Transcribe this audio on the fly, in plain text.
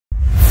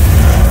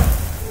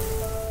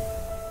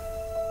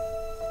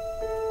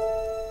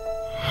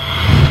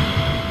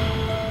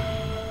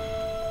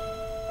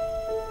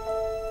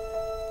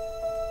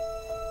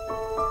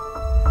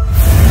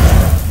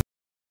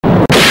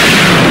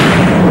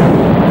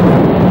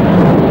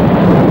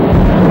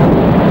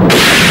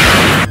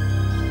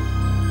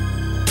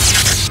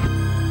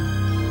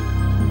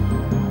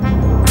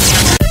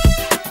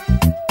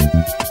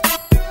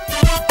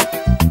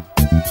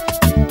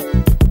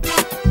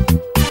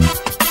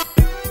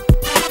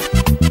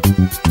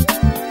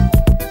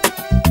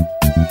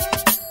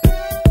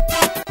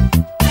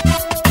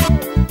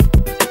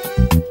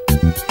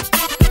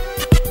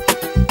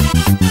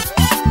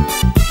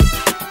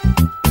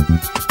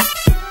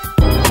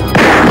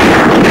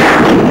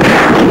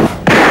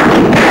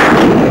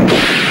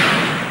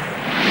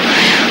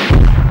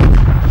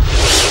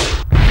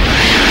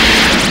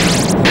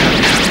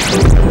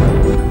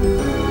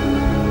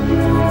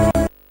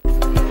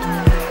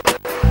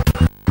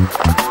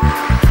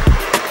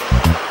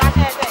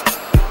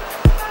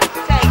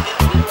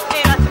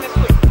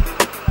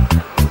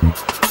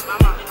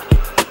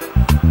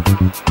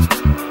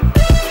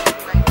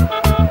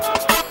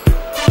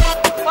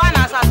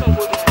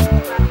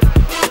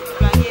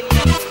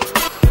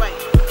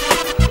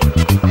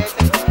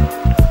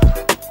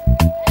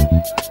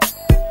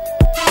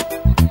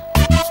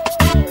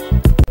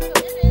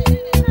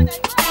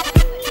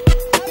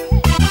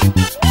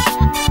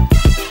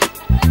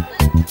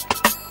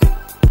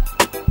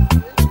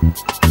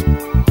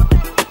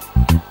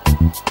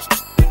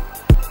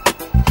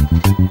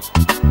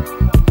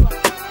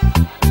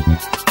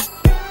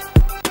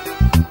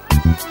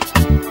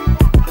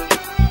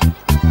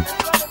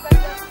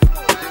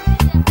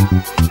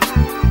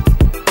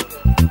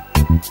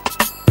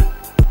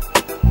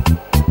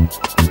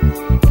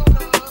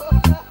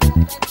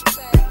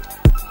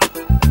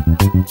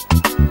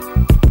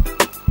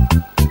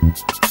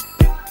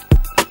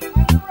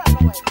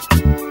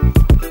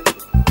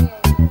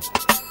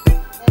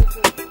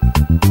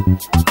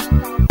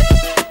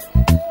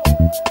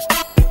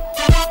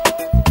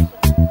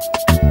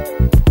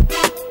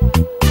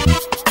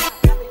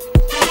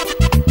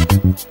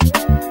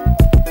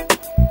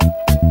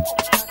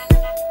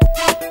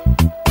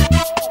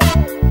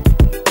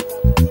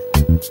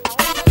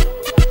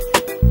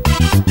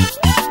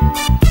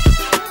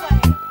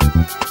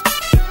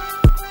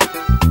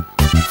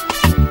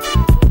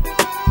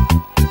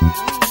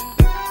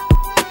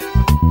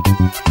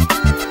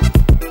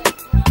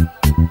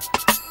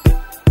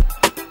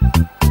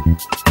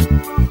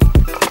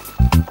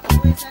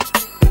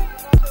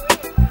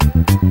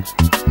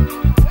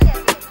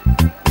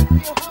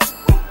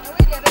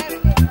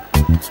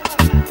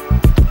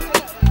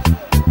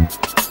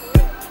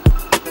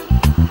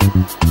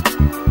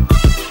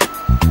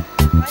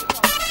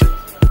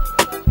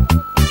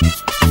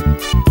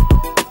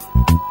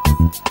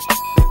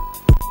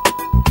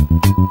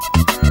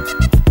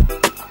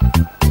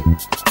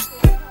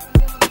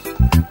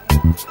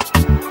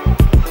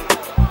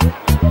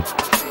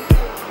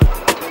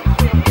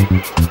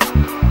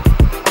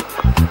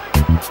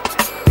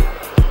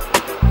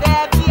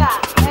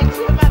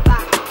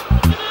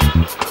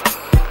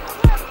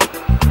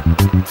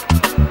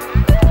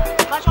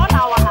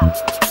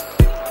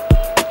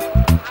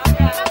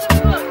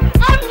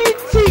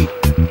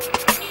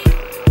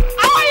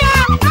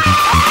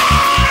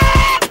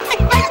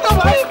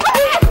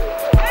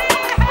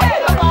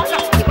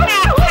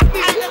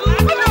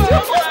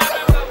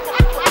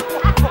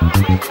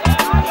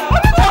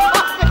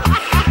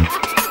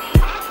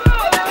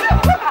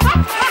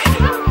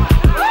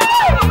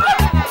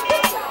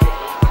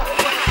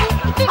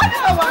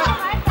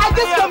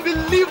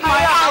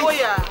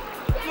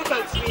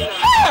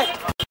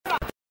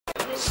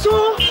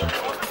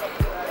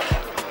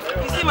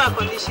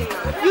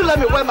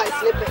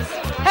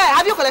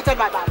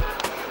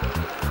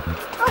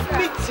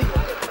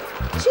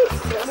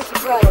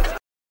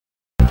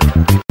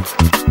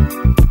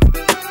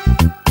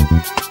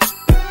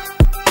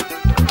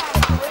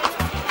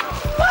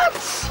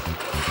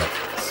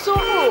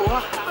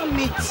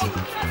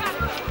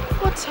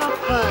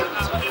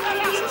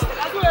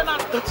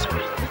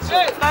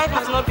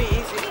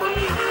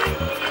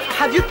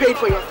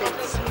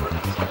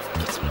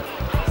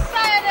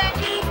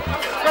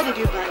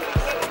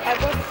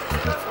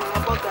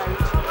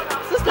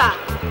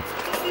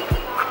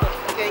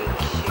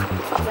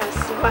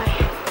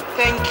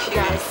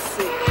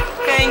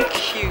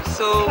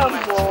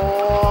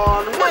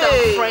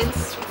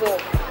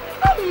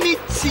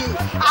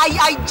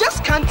I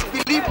just can't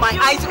believe my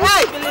eyes.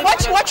 Hey,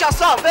 watch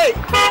yourself, hey.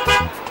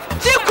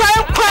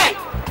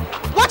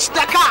 Watch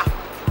the car.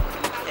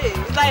 Hey,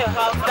 is that your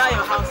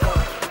house?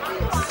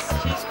 Yes.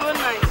 She's so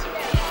nice.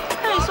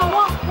 Hey, so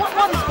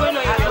what is going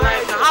on in your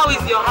life now? How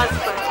is your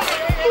husband?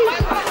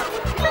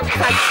 Look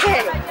at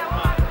her.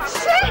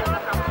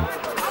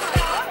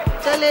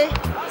 Charlie,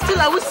 still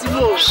I will see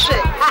more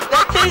shit.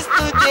 That is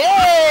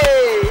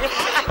today.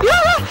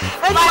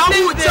 Anyone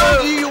who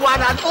tells you you are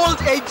an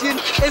old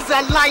agent is a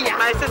liar.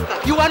 My sister.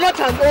 You are not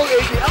an old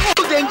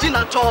agent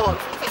at all.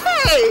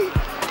 Hey!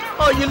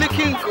 Oh, you're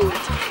looking good.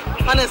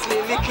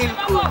 Honestly, looking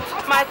good.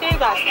 My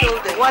things are still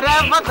there.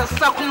 Whatever the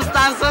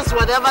circumstances,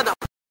 whatever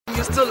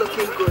you're still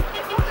looking good.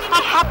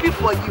 I'm happy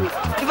for you.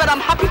 But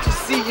I'm happy to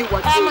see you.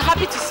 I'm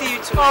happy to see you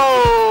too.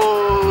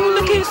 Oh! You're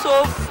looking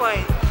so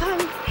fine.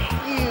 Thank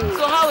you.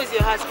 So how is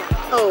your husband?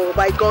 Oh,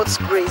 by God's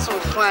grace, so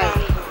fine.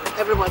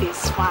 Everybody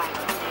is fine.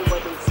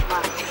 Everybody is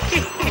fine.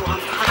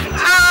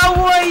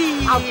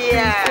 I've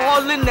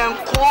been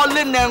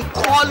calling and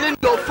calling.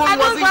 Your phone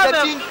wasn't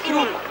getting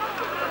through.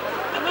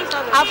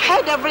 I've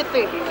heard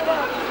everything.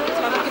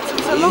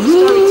 It's a long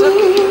story. It's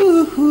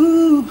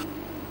okay.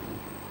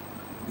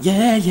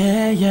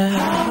 Yeah.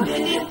 How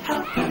did it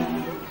happen?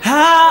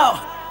 How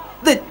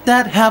did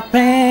that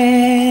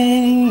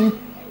happen?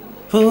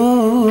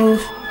 Oh,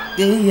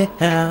 yeah.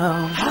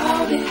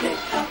 How did it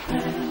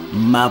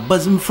happen? My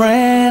bosom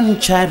friend,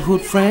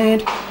 childhood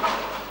friend.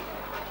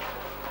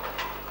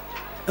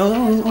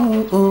 Oh.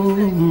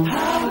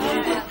 How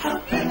did it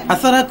happen? I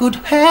thought I could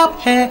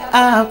help her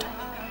out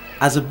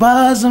as a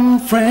bosom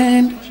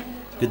friend.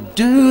 Could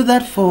do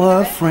that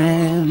for a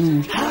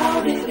friend.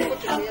 How did it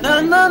happen?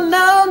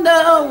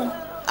 No.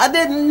 I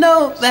didn't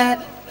know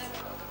that.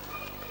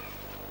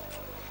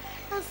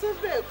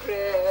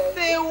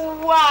 Say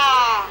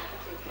wow.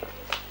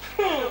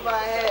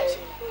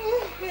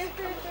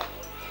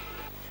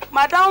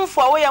 Madam,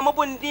 for where I'm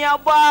open dear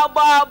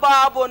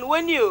Babon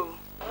when you.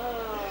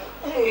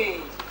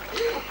 Hey.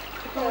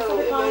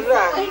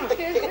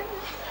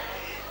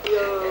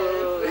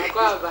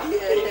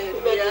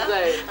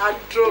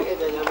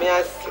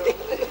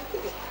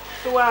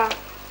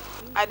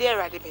 I dear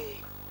Radibe.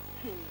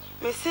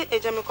 Me say a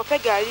Jamaica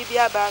Gary be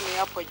about me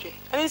apology.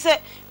 And he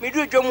said, me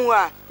do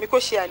Jomua,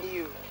 because she and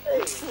you.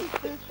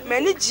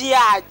 Many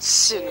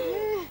giants.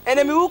 And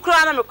then we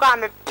cry and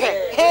come a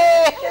pet.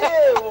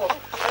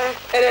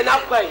 And then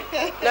up by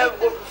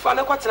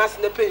Father Quaternas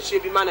in the pen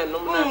should be man and no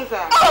man.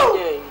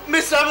 Oh,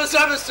 Mr.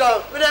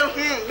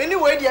 Many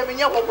way, you mean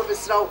your walk of a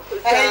snow.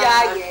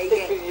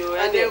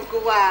 And then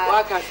go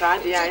out.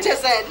 I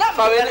just said, not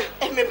for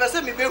it. Me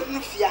person me be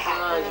Nufia.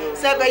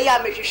 Seven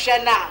years, make you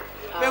share now.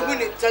 Me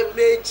win it,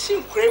 make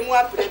him cream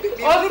up.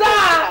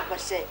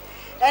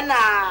 And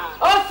now,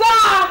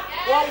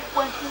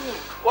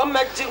 one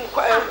magic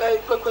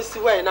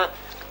question way now.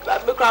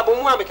 The crab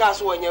on one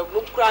because when you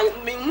look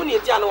crying, me money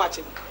at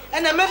watching.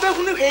 and I remember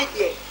who hate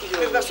ye.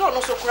 The son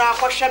also cry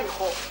for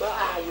Shamiko.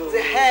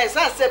 The hairs,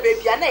 I said,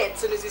 baby, and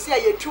it's and is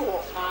here too.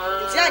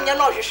 Jan, you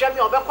know, you show me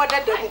about what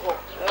I do. Hello,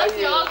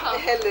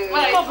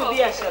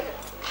 be a shame.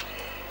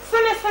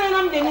 Son,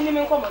 I'm the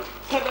minimum common.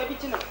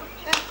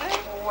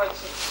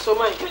 So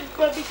my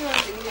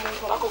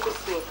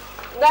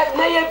that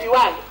may be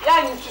why.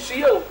 I need to see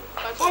you.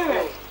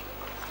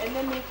 And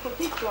then we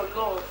protect your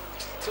Lord.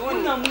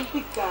 Tuni. Na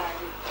mupi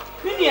kari.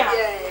 Minia.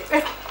 I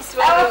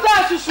was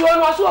there to show you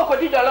what you could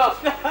do the lot.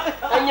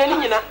 And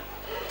Yanina.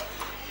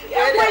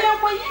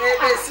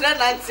 It's not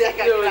Nancy. I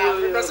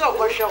can't because of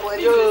what you want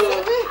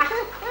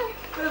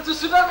to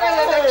shoot up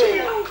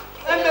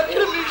and the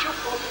television.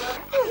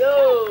 Yo.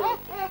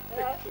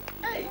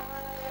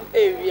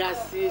 Hey, we are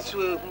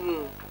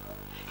seeing.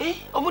 Eh,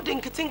 I'm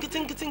going to think,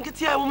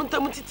 I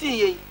want to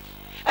tea.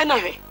 And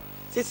I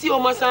see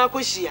almost a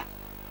question.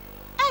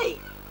 Hey,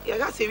 you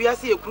got to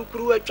see a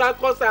crew, a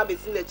track or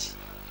service in it.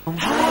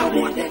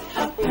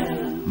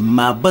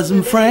 My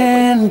bosom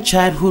friend,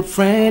 childhood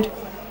friend.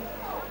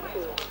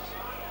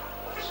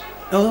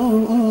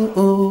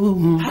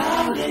 Oh,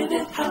 how did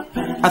it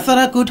happen? I thought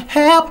I could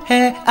help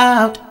her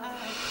out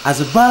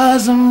as a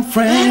bosom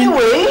friend.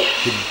 Anyway,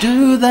 to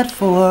do that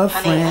for a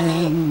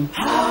friend.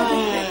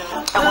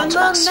 I want to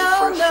ask you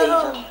for a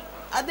favor.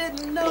 I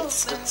didn't know.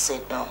 Please don't say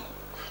no.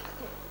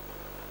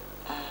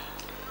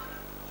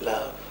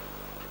 Love,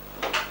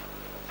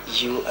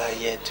 you are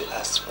here to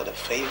ask for the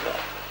favor.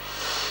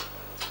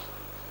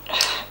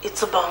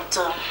 It's about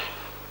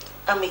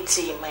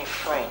Amity, my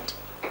friend.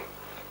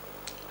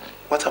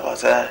 What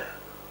about her?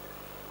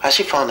 Has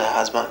she found her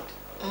husband?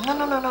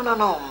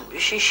 No.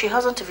 She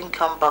hasn't even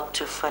come back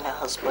to find her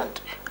husband.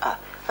 I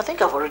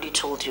think I've already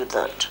told you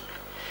that.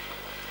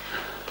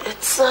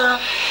 It's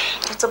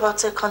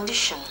about her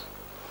condition.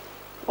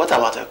 What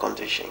about her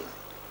condition?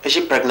 Is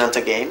she pregnant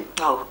again?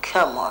 Oh,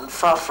 come on,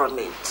 far from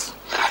it.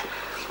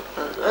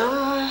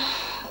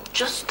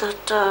 Just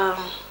that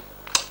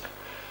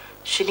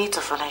she needs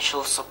a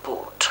financial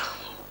support.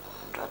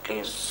 At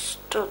least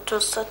to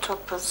set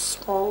up a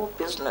small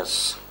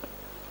business.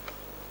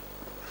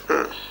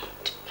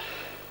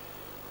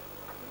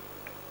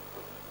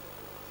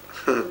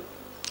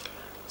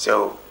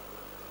 So,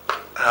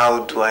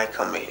 how do I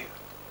come here?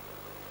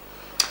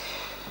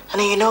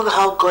 And you know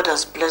how God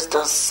has blessed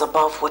us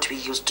above what we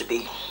used to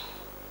be.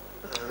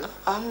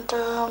 And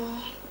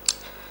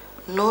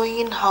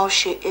knowing how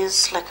she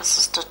is like a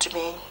sister to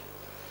me,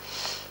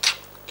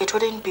 it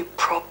wouldn't be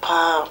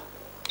proper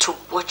to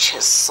watch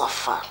her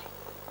suffer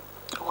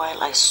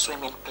while I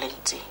swim in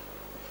plenty.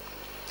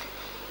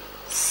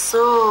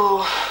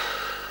 So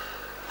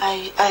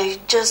I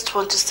just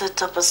want to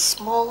set up a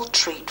small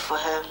treat for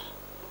her.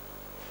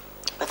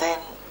 But then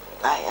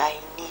I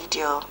need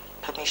your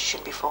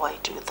permission before I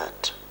do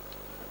that.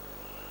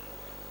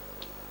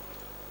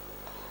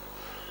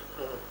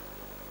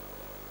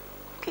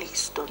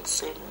 Please don't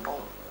say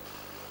no.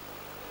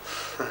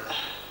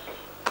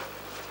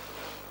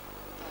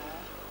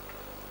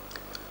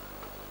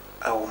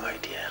 Oh, my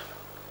dear.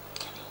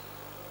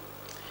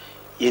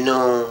 You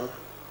know,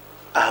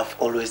 I have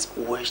always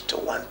wished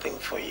one thing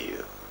for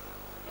you.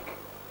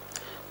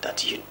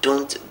 That you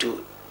don't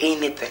do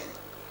anything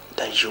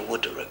that you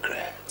would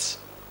regret.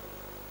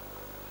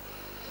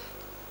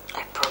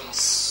 I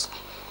promise.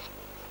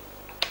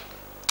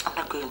 I'm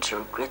not going to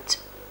regret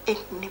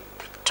any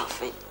bit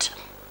of it.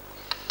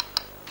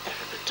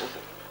 Every bit of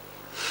it.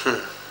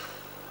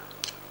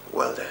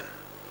 Well then,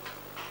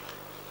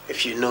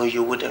 if you know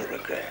you wouldn't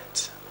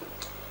regret.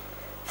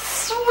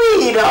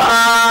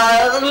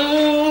 Sweetheart!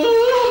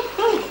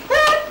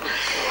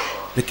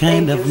 The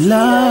kind of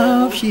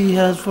love she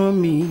has for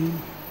me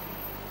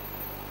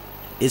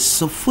is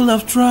so full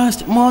of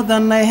trust, more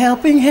than a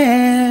helping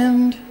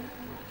hand.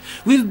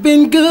 We've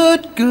been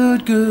good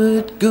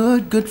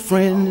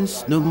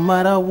friends, no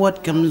matter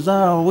what comes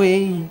our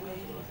way.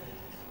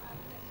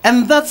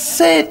 And that's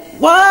it.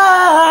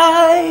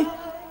 Why?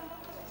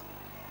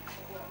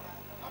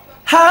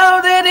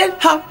 How did it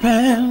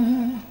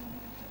happen?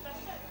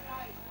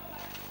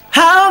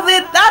 How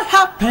did that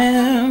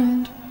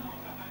happen?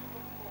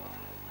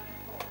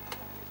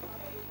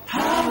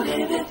 How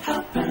did it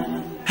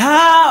happen?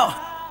 How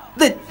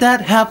did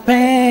that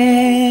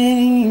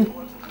happen?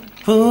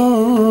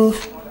 Oh,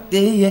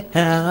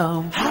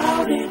 yeah.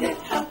 How did it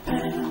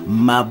happen?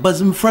 My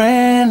bosom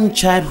friend,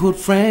 childhood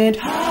friend.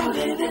 How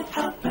did it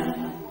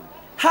happen?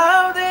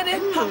 How did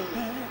it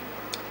happen?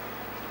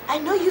 I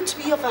know you to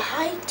be of a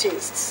high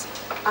taste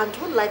and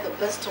would like the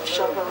best to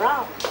shop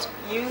around.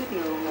 You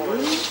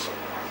know.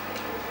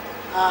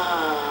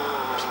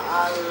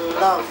 I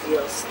love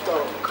your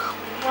stock.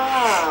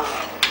 Wow.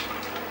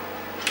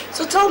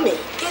 So tell me,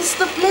 is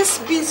the place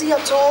busy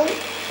at all?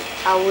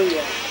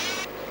 Awuya.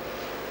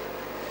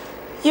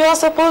 You are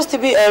supposed to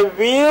be a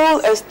real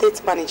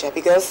estate manager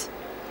because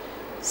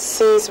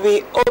since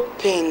we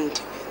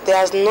opened, there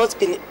has not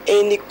been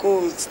any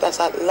goods that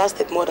have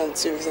lasted more than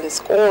 2 weeks and it's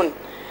gone.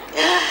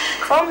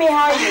 Tell me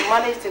how you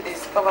managed to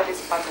discover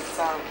this part of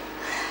town.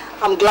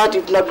 I'm glad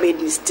you've not made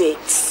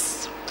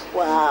mistakes.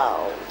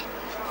 Wow.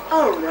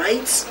 All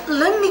right,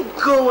 let me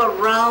go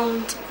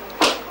around.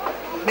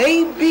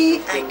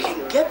 Maybe I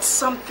can get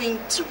something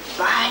to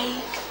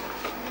buy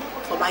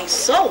for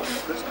myself.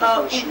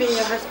 Even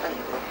your husband.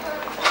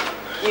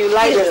 You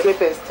like the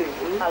slippers too?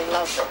 I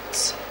love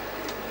it.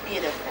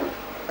 Beautiful.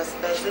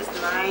 There's this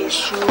nice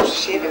shoe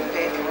shaving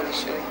bed I want to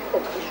show you.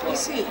 Oh, you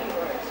see.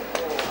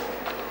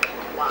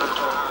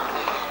 Wow.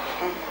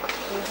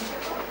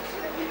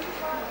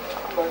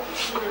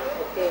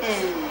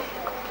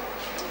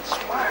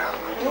 Smile.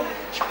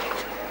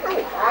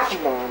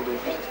 Come on,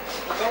 baby.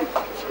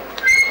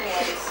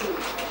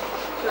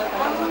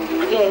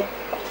 Yeah,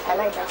 I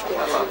like that. I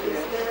love you.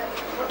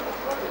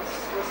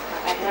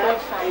 I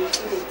have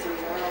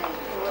 589.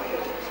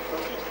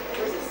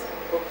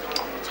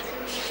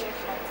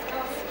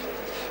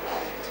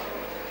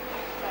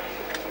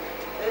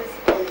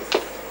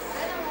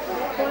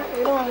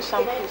 You don't want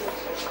shampoo.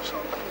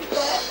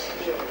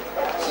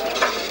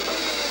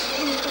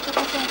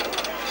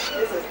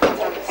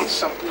 This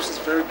shampoo is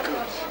very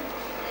good.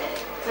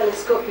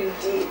 Telescope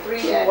indeed, 3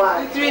 in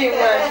 1. 3 in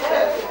 1.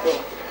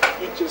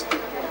 You just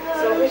take one.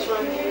 So which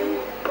one do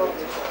you go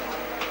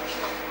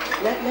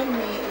for? Let me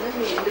look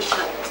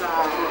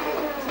at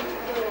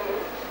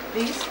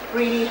these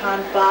pretty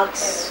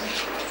handbags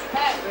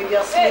with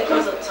your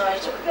sneakers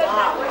attached.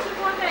 Wow.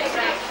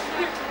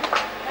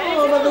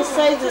 Oh, but the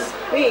size is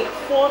big,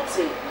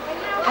 40.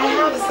 I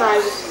have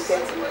sizes you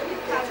get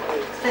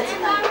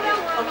 39.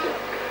 Okay.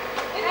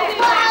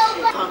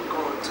 Thank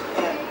God.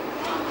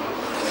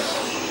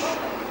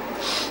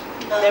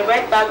 The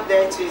red back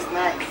there too is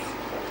nice.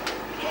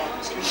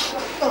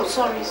 Oh,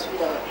 sorry,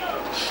 sweetheart.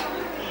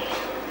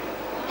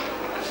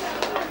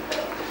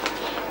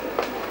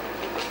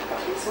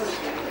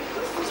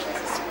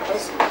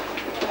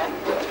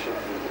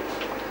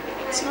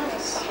 It's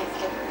nice.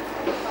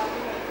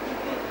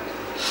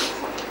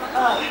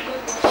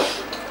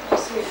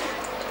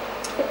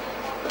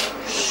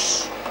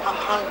 I'm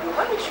hungry.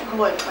 Why don't you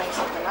go and find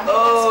something? I'm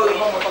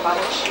home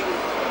about you.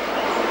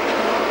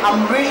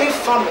 I'm really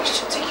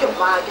famished. Take your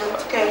bag and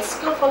let's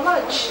go for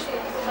lunch.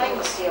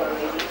 Thanks here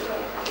already.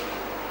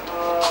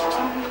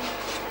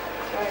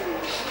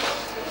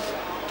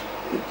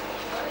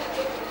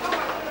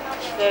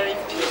 Very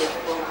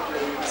beautiful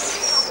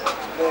place.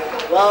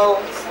 Very well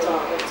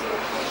stocked.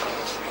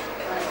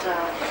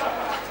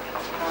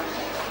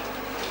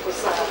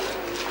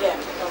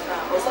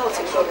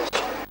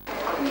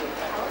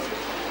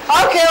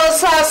 Okay,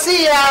 Osa,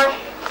 see ya.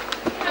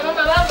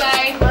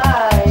 Bye-bye.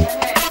 Bye.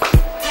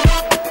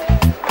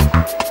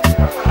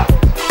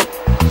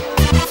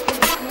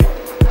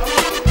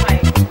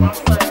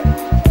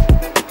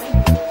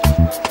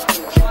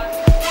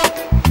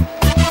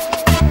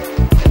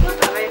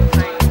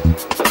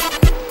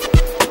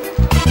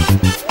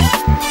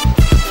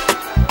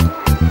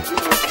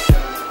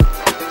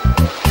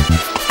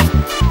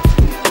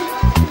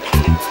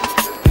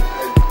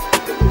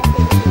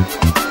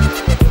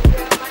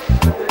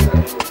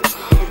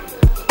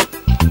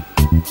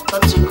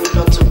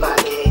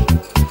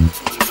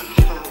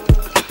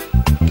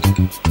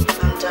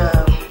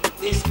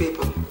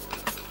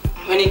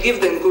 Give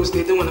them goods,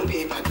 they don't want to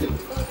pay back.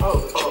 Oh.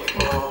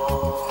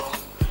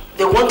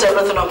 They want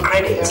everything on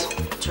credit. Yeah.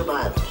 Too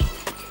bad.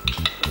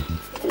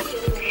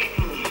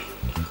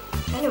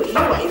 Anyway, you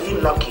are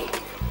even lucky.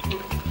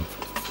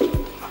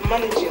 I'm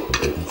managing.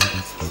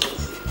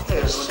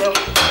 Yes.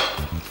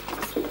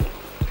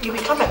 You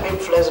become a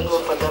bit flexible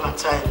for them at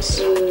times.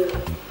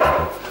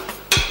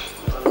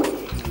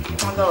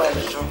 Otherwise,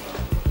 it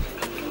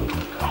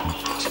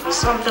should be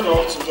something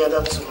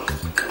altogether too.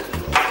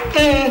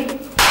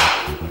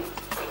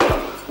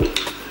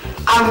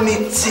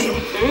 Amity.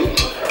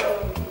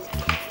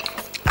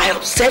 I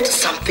observed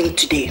something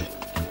today.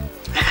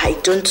 I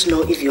don't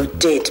know if you're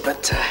dead,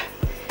 but,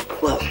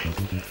 well,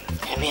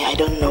 I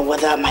don't know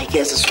whether my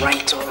guess is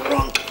right or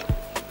wrong.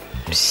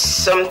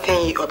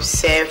 Something you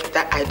observed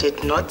that I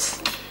did not?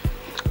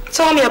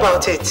 Tell me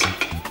about it.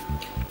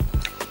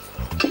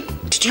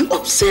 Did you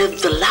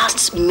observe the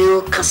last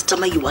meal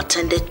customer you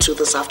attended to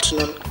this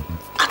afternoon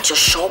at your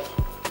shop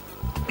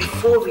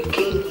before we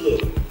came here?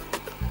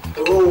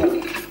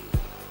 Oh.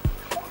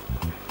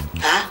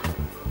 Huh?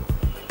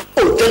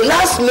 Oh, the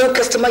last meal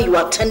customer you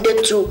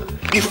attended to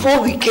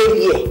before we came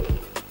here.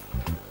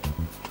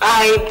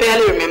 I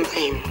barely remember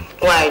him.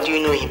 Why do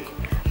you know him?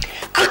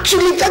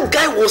 Actually, that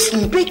guy was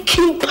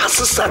making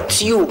passes at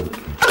you.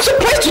 I'm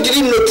surprised you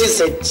didn't notice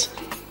it.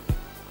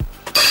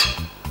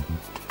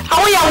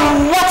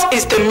 Awoya, what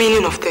is the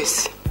meaning of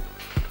this?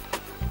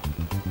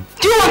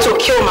 Do you want to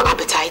kill my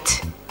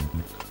appetite?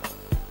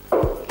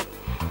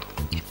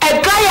 A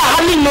guy I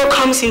hardly know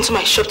comes into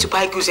my shop to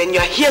buy goods and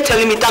you're here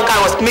telling me that guy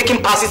was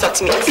making passes at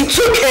me. It's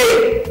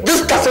okay.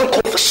 This doesn't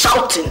call for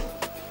shouting.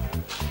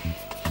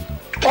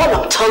 All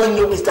I'm telling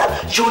you is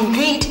that you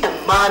need a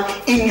man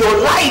in your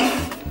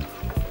life.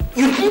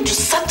 You need to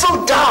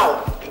settle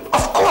down.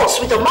 Of course,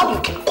 with a man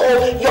you can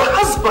call your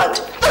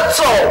husband. That's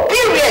all.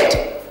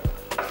 Period.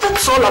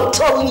 That's all I'm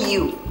telling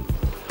you.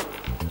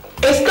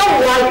 Is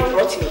that why you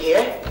brought me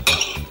here?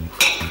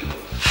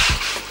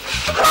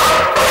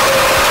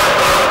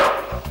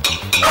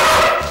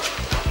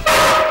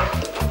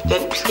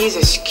 Then please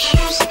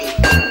excuse me.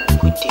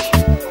 Good day.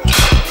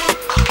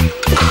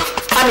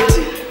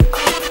 Amity.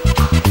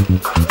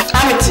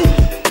 Amity.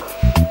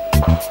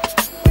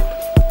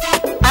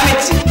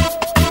 Amity.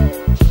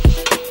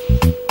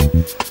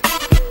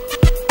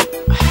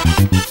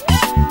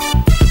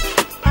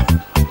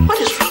 What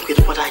is wrong with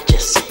what I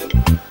just said?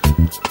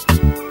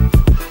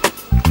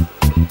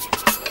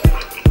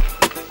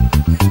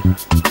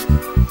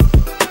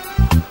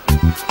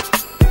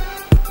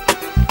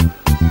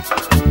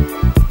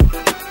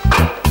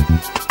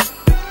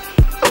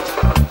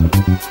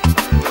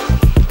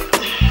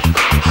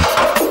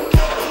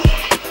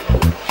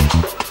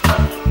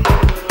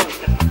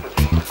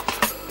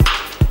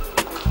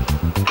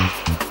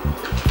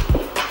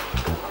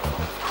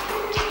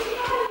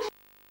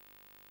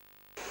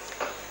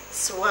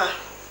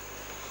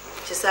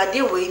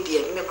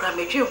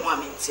 me dwe ho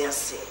amenti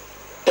ase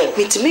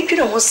mitimi dwe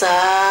ho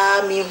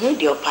saa me hu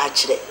de opa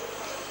akire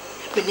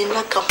me ni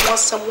na ka ho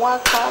asem wa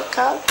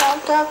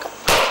ka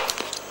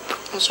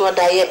nso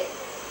adaye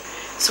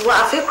so wa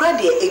afekra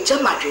de eja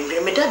madwendwe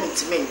me da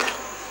mitimi nda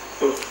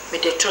me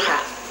de to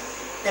ha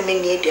na me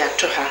ni de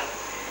ato ha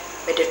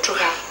me de to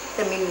ha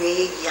na me ni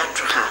yi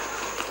ato ha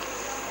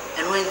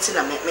eno enti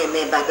na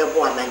me ba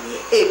bebo amanie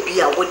e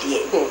bia wo de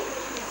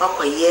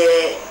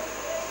akoye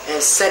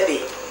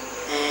sebe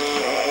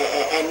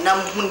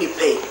enam hu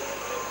nipe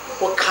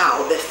wo ka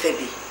obefa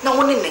bi na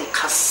wo ne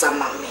nkasa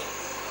mame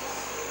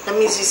na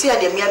mizisi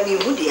ade me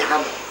hu de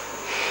ha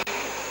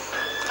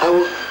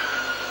awo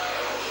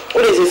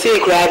o de se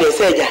kura de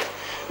seja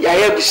ya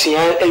ya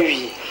busua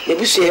awie ne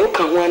busua wo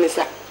ka ho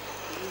anesa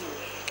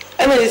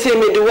ana de se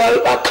me de wa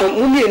aka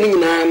mu ne ni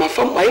nyina ma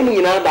fam ayi mu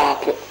nyina ba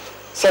ako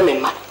se me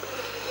ma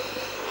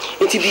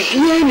enti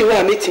bibia ni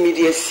wa metimi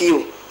de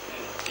asio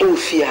e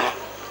ofia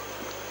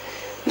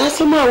na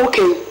sama wo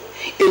kan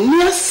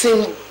eni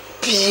asem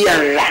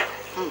biara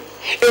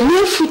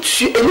eni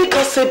futu eni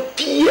kasa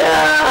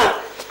bia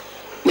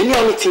me ni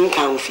ani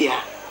tinka ofia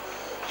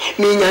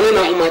me nyane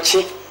na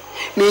homache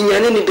me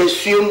nyane ni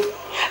dasuom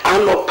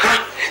anopa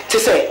te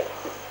se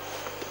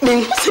me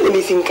nse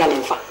me tinka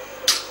nfa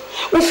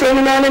wo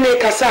frenu na ne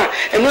kasa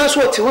eni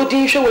aso te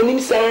wodi hwe wonim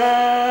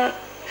saa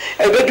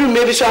ebedu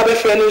mebi so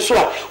abefre no so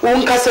a wo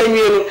nkasa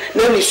nwie no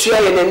na ni sua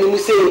ye na nim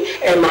se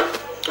ema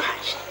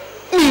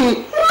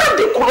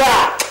de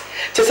kura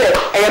te se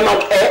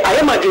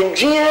ayama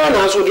dwendwea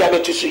na so dia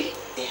betusu yi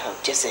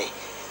te se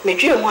me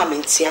dwe ho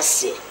amenti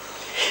ase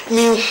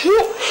me hu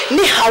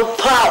ni how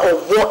pa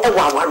owo e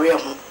wa ware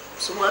ho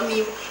so wa me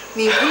hu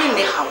ni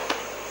how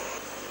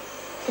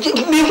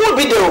me hu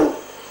bi do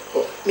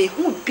me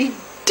hu bi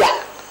da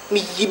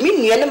me yimi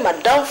nua ne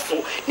madamfo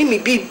ni me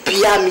bi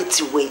bia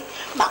metiwe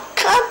ma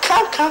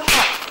ka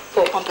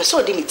o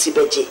pampeso de meti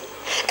beje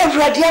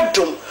Everybody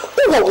adom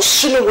wo wo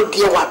sunu wo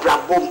die wa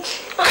brabom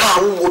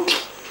ka wo bi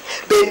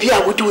baby a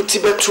wo di wo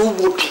tibetu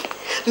wo bi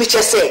me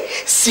che se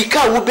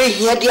sika wo be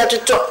hia de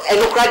atoto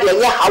enokra de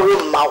nya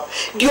hawo mawo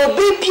de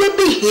obebie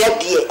be hia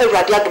de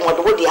everybody adom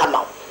wo de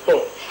amawo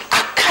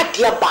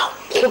akade ba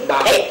ko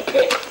ba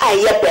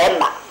aye be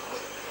ma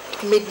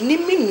medni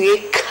me nue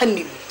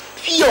kani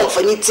fi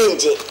onfani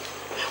tinje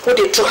wo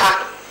de to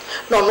ha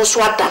no no so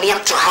adane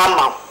ato ha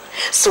mawo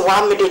so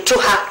wa me de to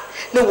ha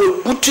no we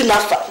butu na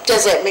fa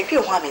just me hwe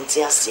ho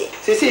amenti ase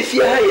se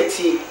fie ha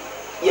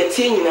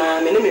yeti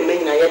nyina me ne me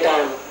nyina ye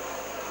dan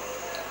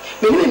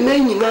me ne me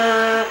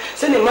nyina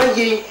se ne ma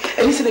ye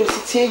ani se ne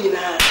sitie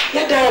nyina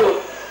ye dan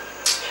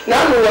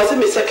na no wa se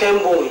me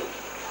second boy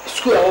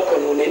school a woko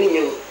no na ni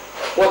yen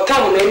wo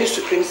tam na ni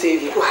supreme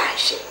savior wa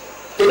she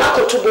de na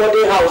ko to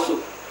boarding house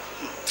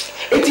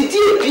etiti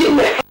ebie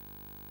me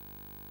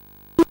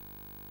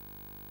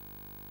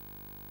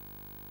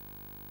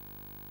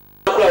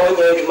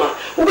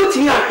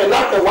ubetimi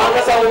ahena ko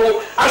wangasa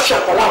wo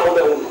ahya kola ho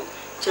be wo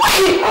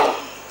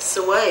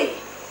so why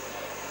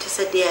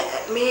just dey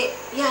me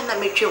ya na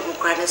metwe ho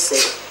kra ne say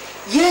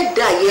ye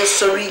da ye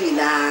sorry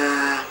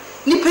nyina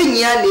nipa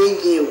nyia na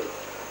enye o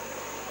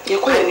ye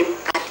kwa ni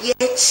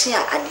ade chi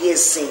ade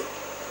sen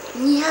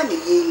nyia na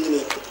ye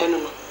nyine eno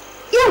no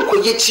ye ko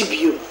ye chi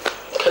bio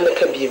kana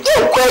ka bio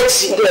ye ko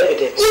chi de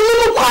bede ye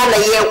ni kwa na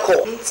ye ko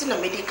nti na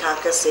medical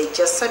ka say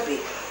just sabe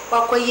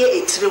wakoye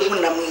etire hu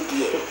na mu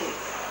die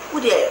wo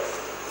de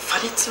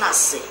falitna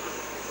se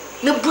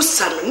ne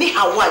busan ni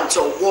hawa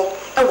njowo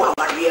e wa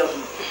ware hu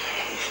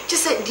je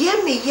se de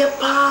me ye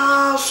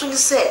pa so ni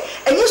se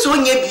enye so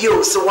nya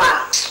bio se wa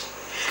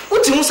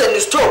uti mu se ni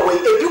store we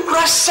ebi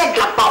kura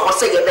shega ba ho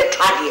se ye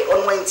betwa de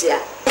onwa ntia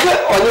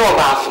onye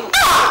obaafo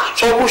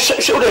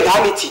so de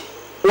gamiti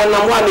wona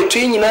mo ametu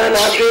nyina na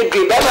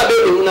adredre ba ma be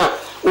hu na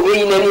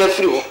obeyi na ni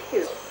afiri ho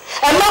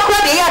e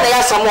makura de ya da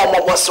ya samo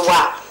omoboso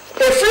wa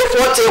e free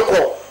 40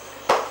 ko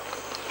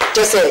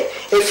just say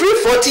a free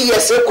 40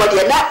 years ago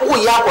dey na wo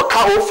ya ko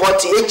ka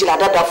 40 ejira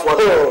dada for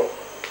no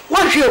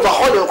one hwe over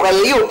hall nkwa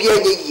ye obi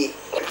anyeye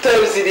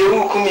times dey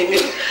hu kumi mi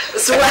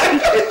so one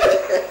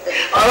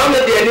ara me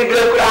dey ni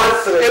bre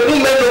class ebu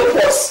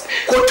menopause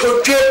ko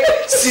todwe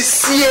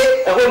sisie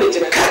e ho ne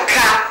jina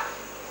kaka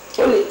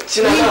ho ne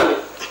jina na me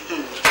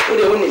wo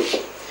dey ho ne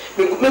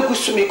me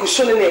gusu ne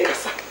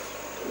kasa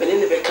me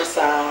ne be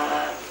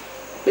kasa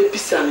me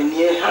pisa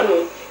ne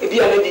hanu ebi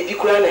a na bibi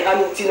kura na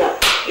hanu tina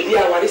ebi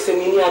a ware se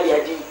mini ade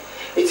ade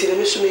etire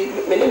me so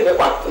me ne be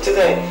kwa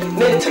tete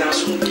ne ntra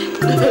so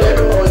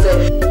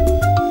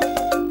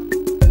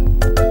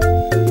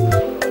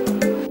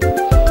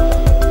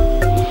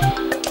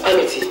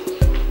amiti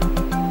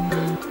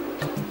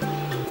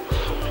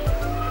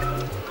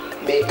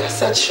me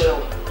kasa chiro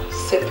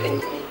se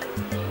penyi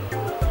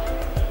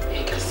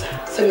me kasa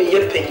se me ye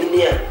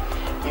penyi a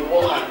me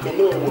wo ha me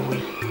no wo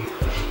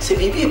se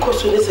bibi ko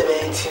so ne se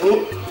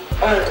bentini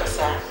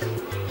ankasa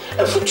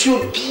afutuo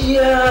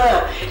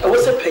bia e wo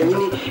se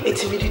panyini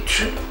etimi di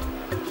tu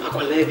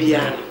akwala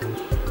bia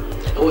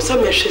e wo se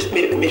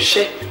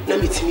mehwe na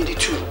metimi di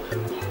tu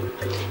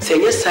se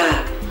nye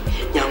sa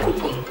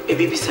nyankopon e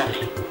bibisa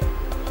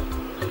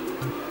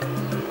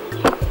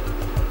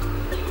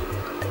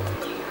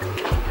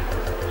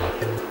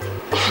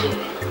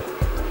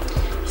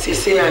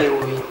say I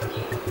will.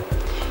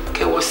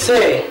 Ke was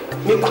say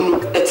me kunu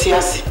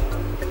etiase.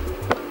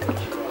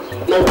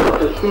 Na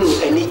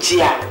ani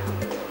gia.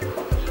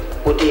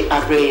 Ode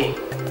abrey.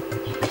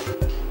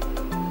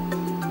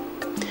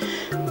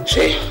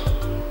 She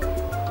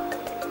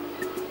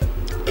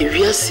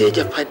ewiase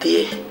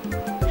japade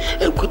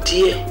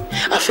egudie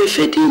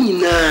afefedi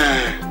nyina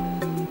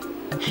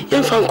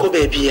yemfa nko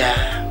baabia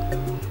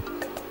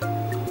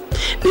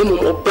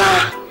nemu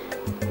oba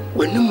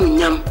wanimu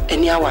nyam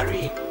eni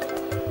aware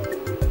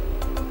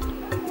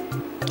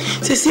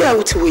sisi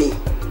awutwe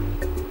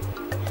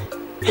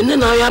enne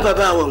na ya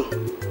baba won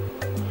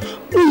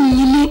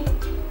unyini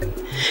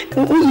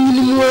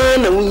mwa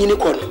na unyini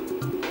kono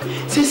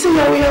sisi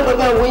ya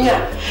baba won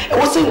ya e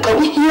wo se nka wo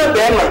hia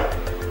bema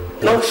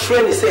na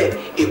friend say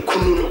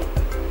ekunu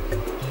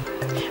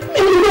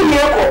no me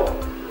yako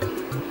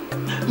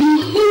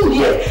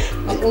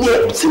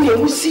me sini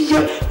musi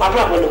ya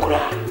baba won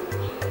kura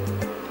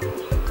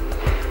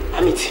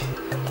amiti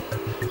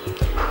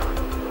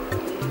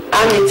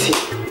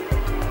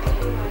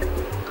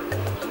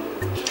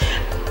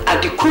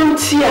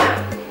adikuntia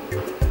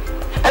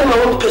ama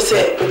won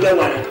pese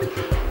obewara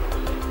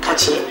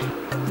kachi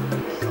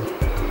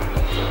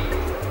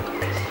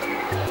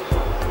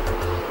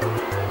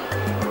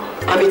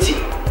amiti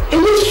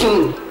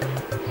enyesu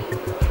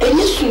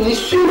ni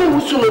sure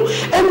wusuno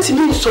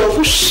entimi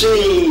nsofu she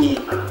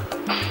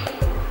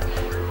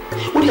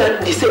uri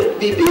adi se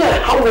bibia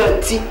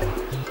hawanti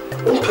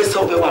un pese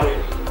obewara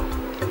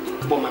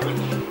bo mama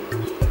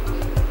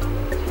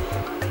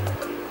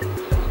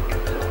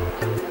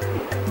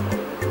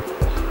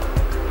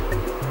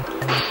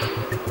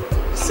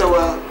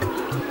so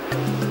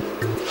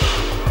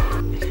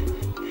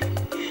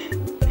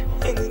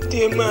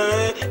Dima,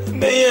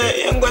 may I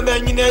go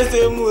down in the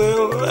same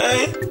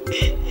way?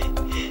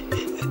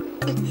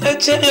 I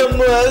tell you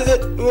more,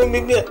 won't be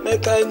my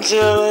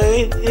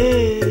country.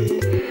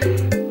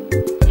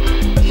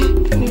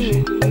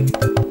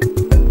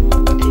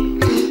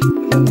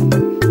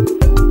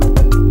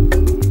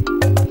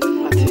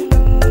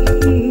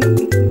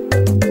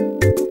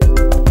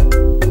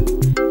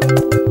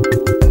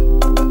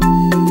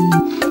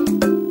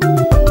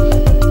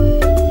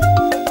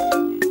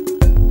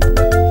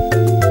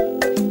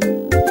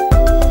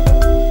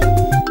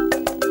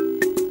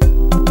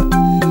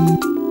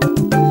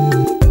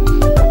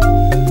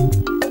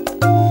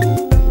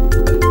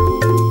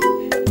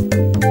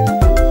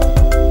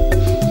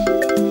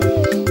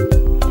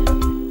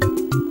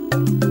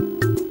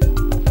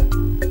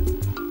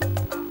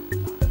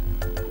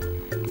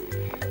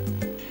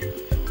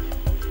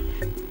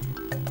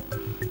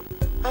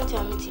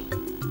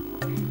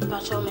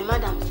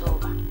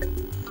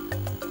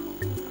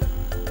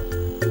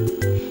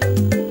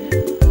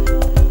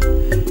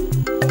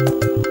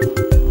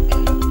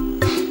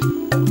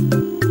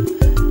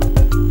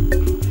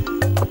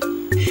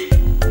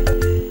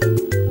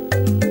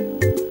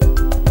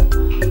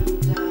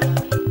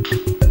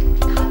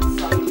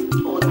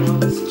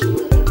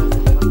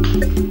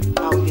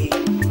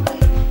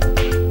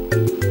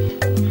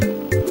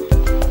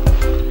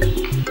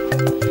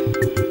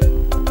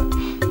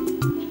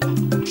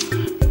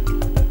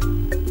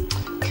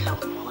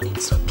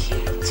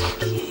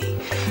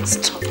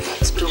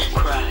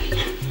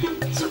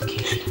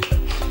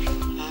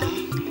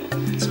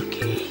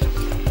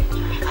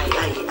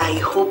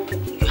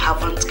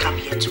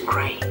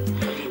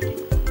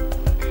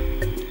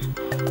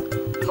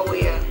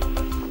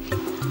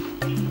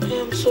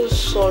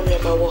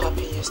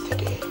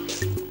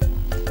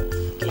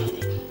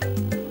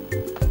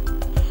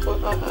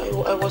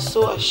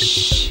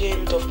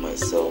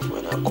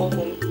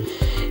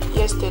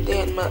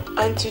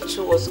 Auntie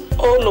too was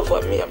all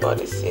over me about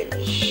the same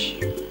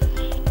issue.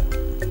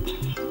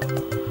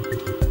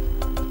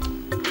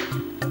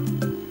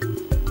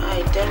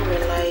 I then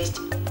realized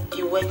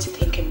you weren't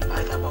thinking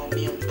bad about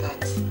me on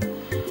that,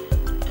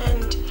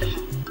 and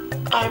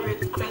I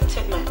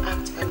regretted my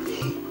act and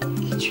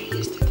behaved you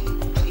yesterday.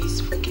 Please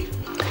forgive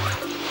me.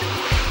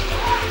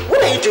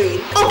 What are you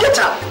doing? Oh, get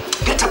up!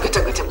 Get up!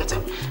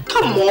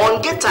 Come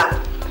on, get up!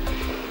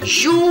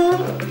 You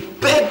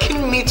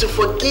begging me to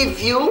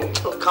forgive you?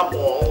 Oh, come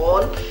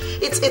on.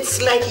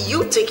 It's like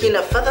you taking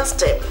a further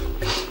step.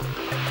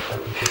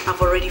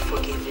 I've already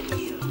forgiven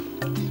you.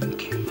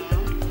 Okay.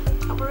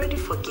 I've already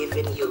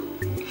forgiven you.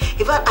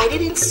 In fact, I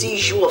didn't see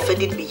you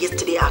offending me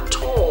yesterday at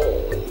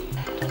all.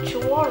 Don't you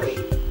worry.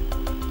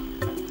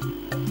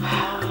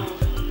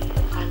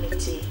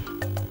 Amity,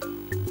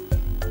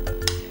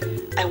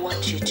 I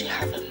want you to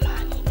have a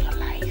man in your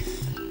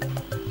life.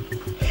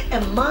 A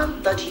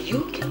man that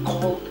you can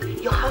call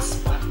your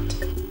husband.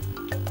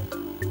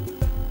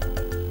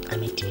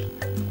 Amity,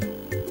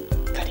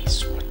 that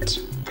is what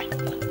I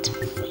want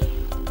for you.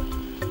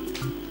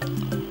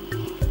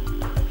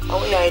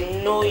 Oh yeah, I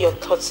know your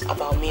thoughts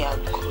about me are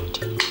good.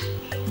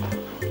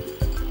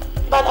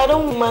 But I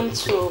don't want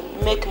to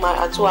make my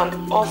Atu an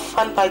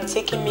orphan by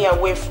taking me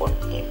away from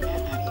him.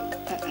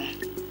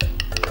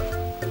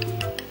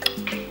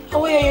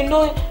 Oh yeah, you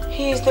know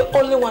he is the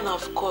only one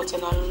I've got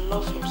and I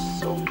love him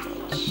so much.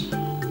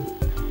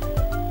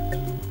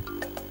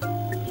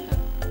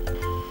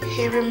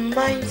 He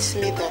reminds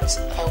me that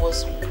I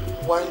was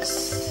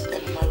once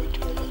a married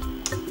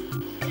woman.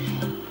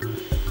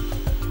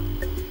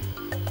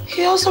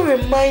 He also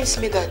reminds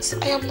me that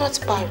I am not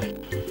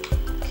barren.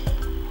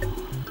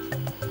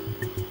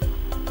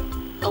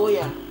 Oh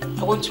yeah,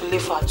 I want to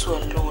live for two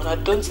alone. I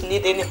don't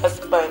need any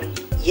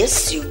husband.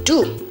 Yes, you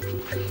do.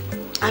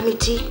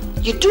 Amity,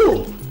 you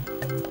do.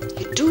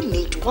 You do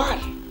need one.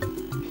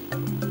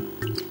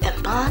 A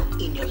man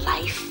in your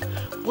life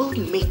will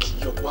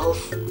make your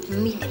wealth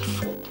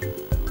meaningful.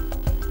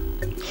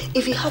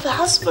 If you have a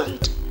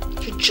husband,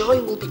 your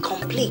joy will be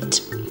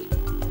complete.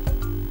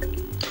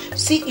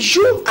 See,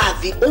 you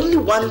are the only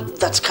one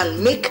that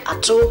can make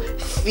Ato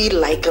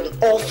feel like an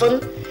orphan,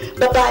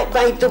 but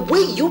by the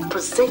way you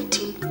present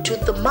him to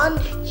the man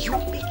you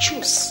may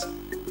choose.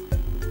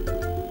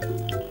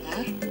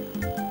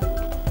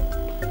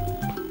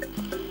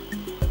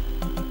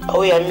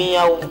 Oh yeah, me,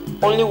 I will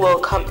only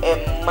welcome a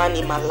man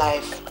in my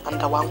life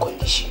under one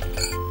condition.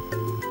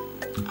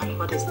 And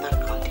what is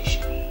that condition?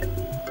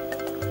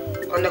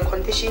 On the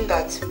condition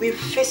that we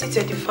visit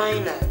a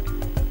diviner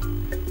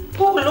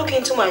who will look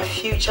into my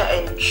future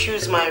and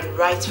choose my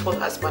rightful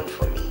husband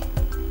for me.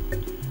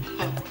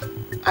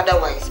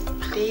 Otherwise,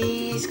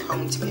 please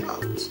count me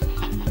out.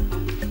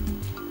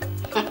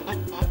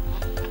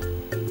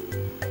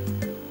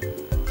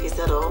 Is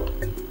that all?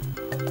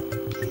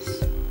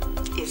 Yes.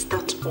 Is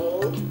that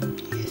all?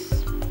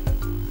 Yes.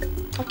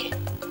 Okay.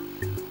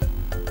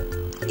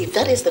 If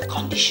that is the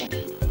condition,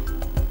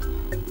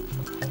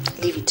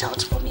 leave it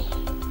out for me.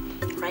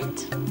 Right?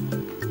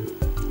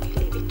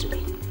 Leave it to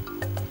me.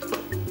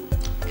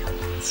 Come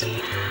on,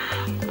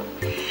 sweetheart.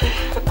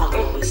 I'll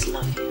always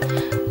love you.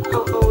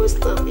 I'll always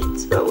love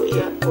it. Oh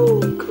yeah. Oh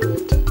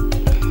good.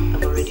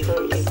 I'm already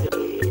for you.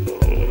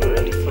 I'm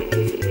already for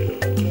you.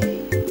 Okay?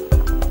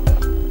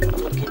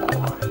 Looking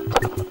forward.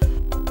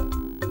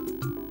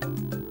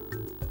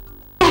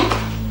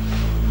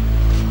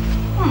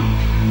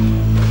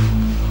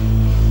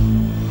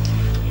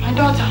 My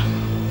daughter,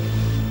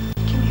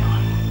 give me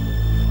one.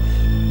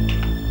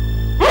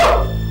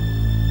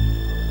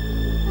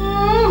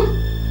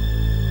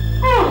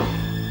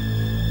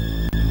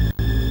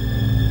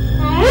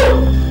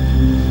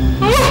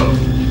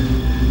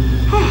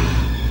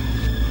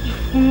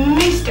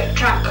 Missed the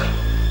track.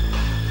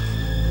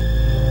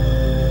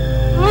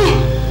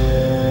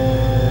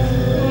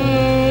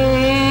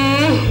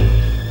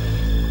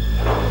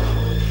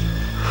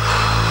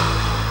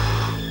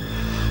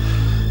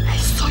 I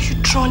saw you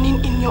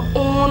drowning in your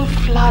own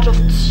flood of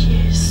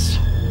tears.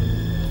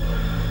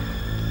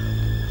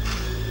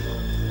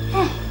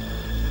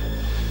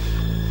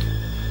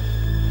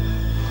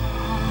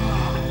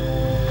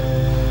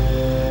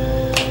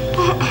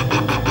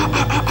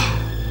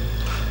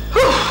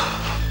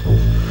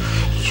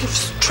 You've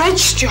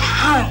stretched your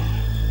hand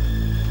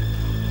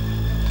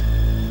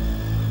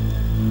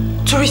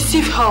to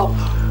receive help,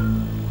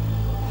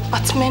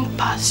 but men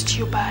passed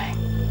you by,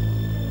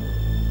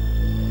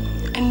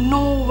 and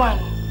no one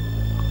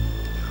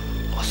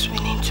was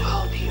willing to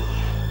help you.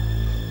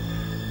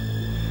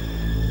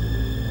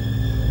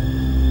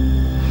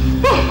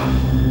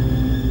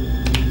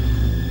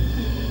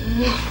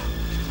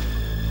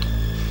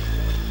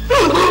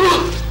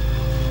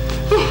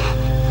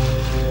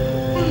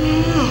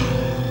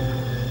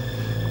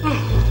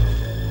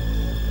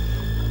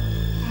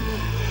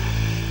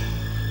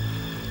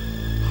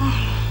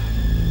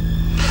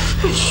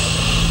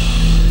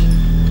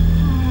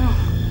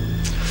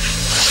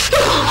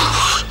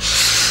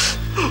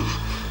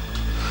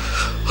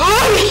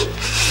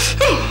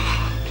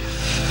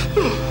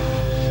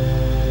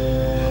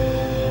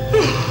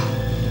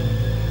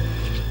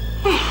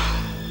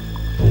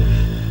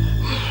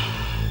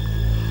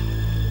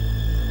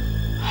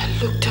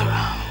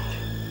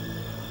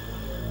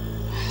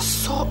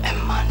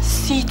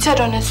 Seated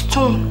on a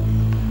stone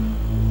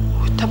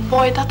with a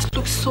boy that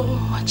looks so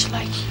much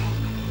like you.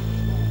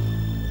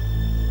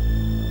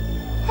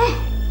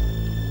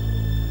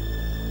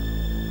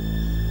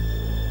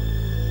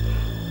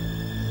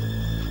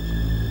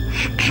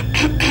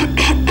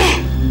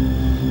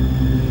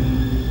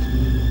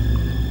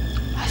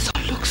 I saw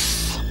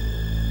looks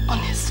on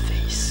his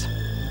face.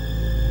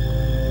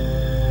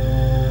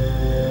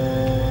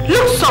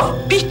 Looks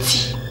of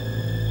pity.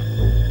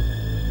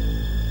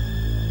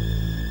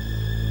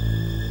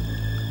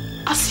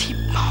 As he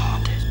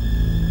pondered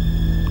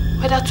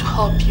whether to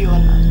help you or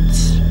not.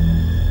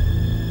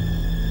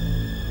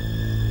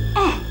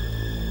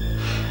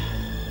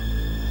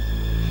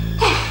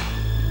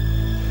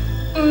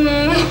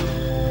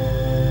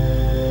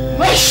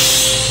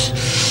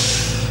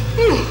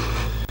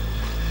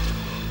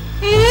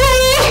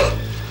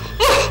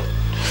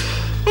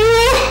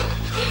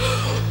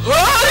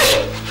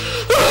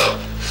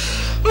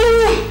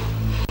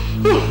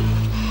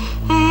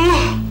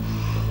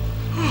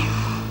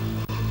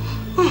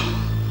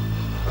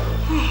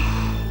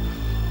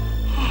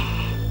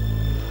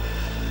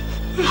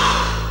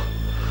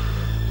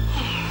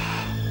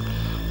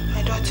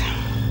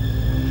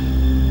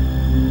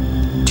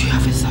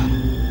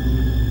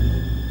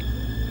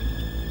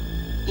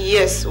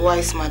 Yes,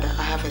 wise mother,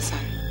 I have a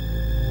son.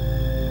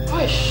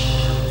 Wish.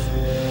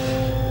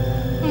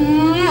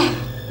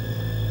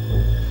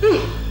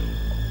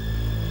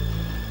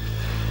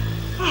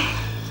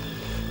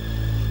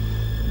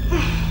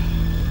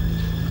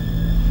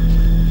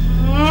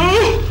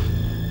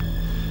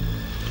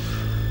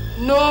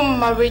 No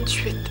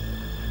marriage with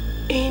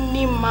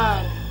any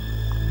man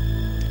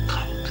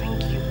can bring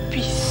you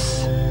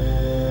peace.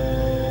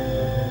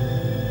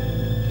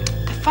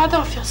 The father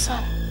of your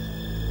son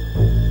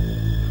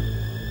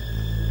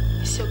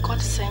is your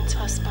God-sent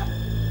husband.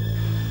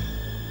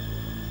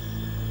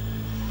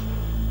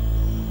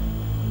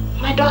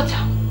 My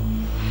daughter,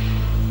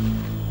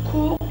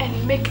 go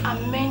and make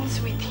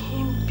amends with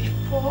him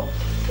before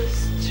it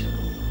is too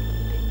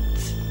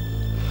late.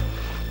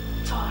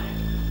 Sorry.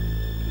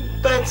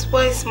 But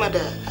wise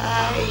mother,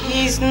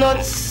 he's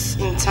not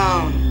in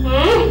town.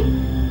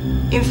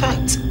 In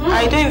fact,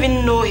 I don't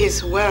even know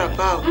his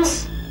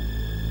whereabouts.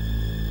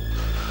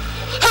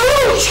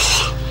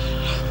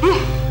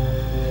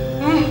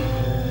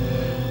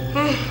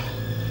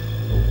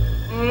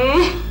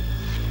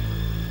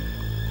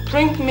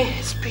 Bring me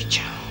his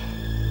picture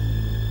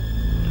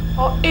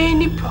or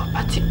any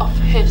property of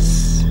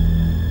his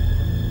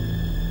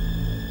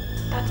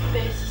that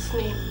bears his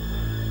name,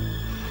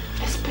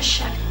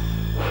 especially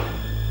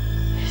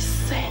his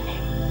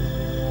surname.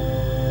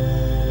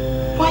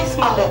 Wise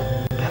mother,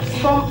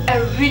 perform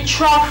a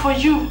ritual for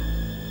you,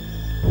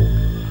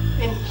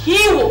 and he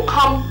will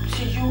come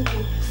to you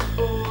in his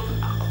own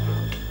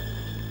accord.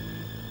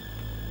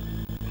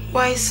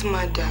 Wise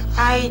mother,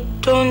 I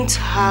don't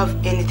have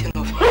anything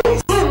of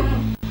his.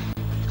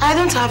 I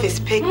don't have his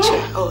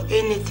picture or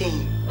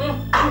anything.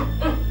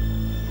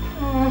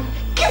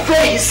 Give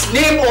her his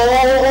name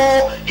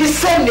or his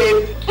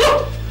surname.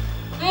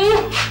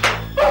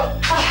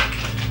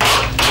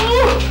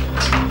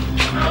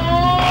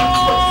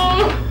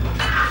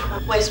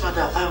 Wise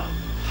mother,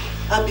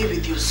 I'll be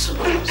with you soon.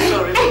 I'm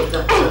sorry for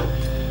that.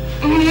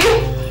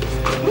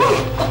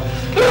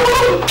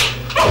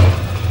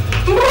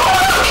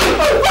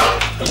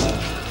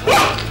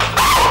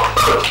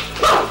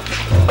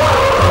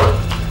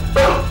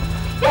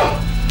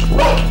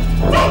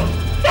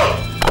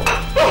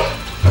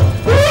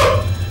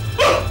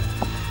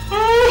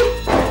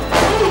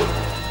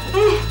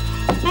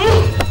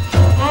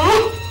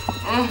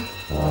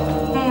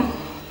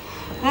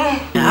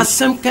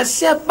 Asem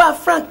kasia ba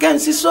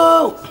frankensi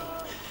so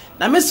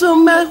na meso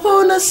me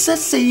hona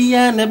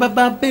sesia ne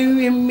baba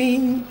bury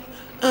me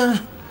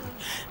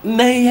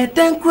na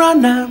yeten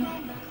krana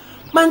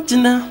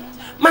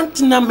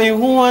mantina me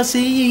ho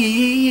asi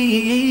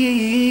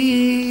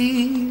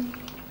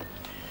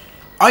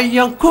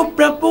ayan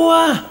kopra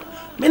boa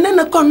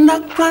menena konna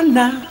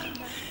krana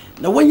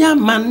na wanya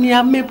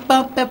mania me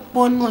pa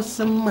pepon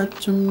wasama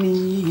to me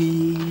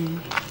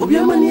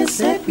obiamani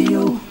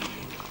sepio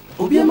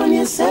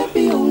Obiamani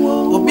sepio,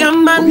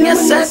 Obiamani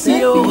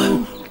sepio,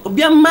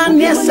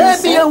 Obiamani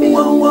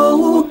sepio,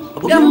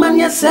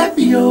 Obiamani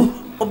sepio,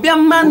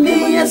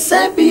 Obiamani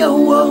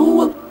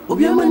sepio,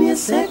 Obiamani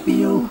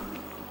sepio,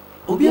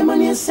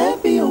 Obiamani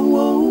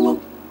sepio.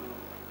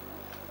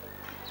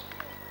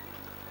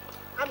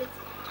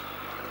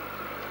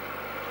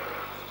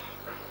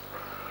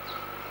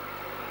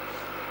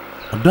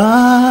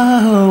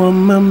 Da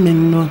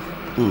mamino.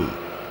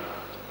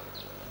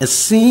 A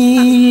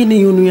scene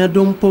in your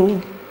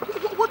dumpo.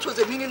 What was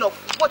the meaning of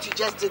what you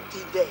just did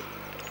there?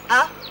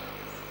 Huh?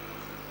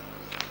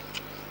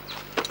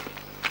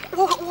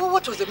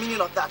 What was the meaning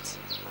of that?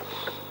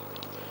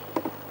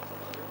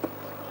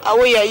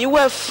 Awaya, you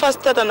were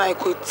faster than I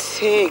could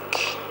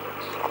take.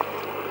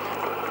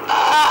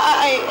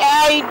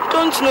 I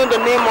don't know the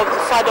name of the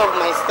father of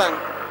my son.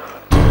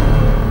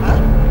 Huh?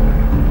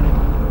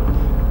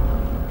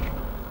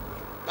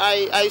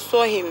 I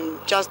saw him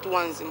just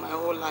once in my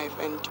whole life,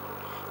 and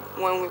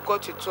when we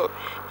got to talk,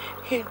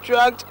 he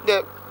dragged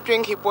the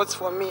drink he bought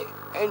for me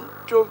and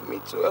drove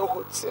me to a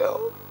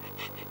hotel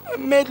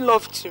and made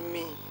love to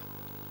me.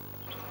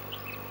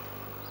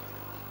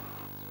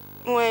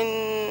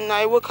 When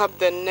I woke up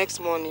the next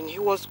morning, he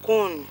was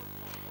gone.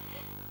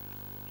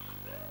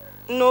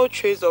 No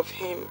trace of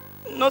him.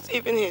 Not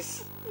even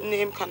his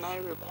name can I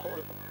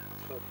recall.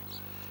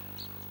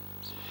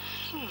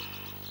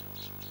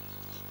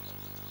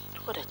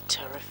 What a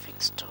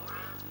terrific story.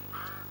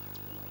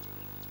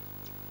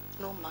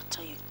 No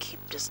matter you keep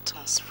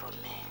distance from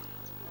me.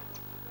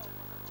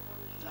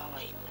 Now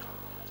I know.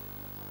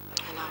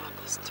 And I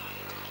understand.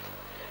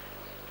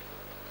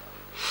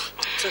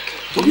 It's okay.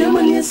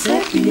 Obiamani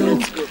sepio,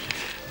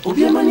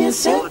 Obiamani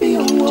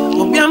sepio,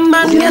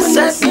 Obiamani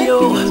sepio,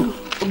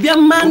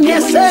 Obiamani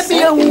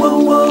sepio,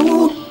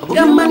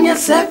 Obiamani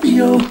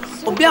sepio,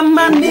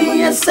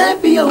 Obiamani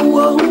sepio,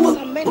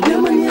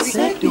 Obiamani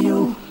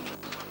sepio,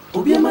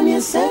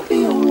 Obiamani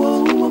sepio.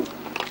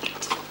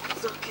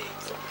 It's okay.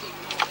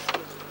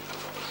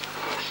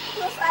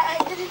 I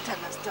didn't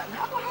understand.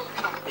 How come?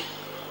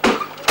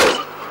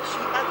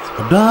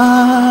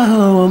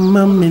 Da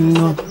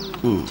mamino.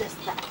 Just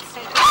that.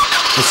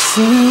 A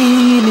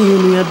scene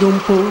in your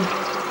dumpo.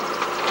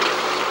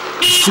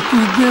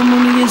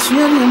 Sukugramuni is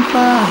yelling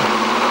pa.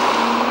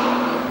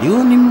 You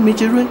only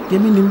major,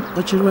 Yaminim,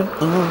 Ochera,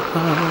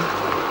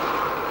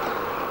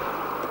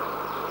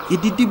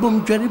 it did the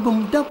bomb, Jerry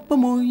bomb,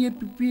 Dapamo,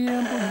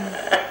 Yapia.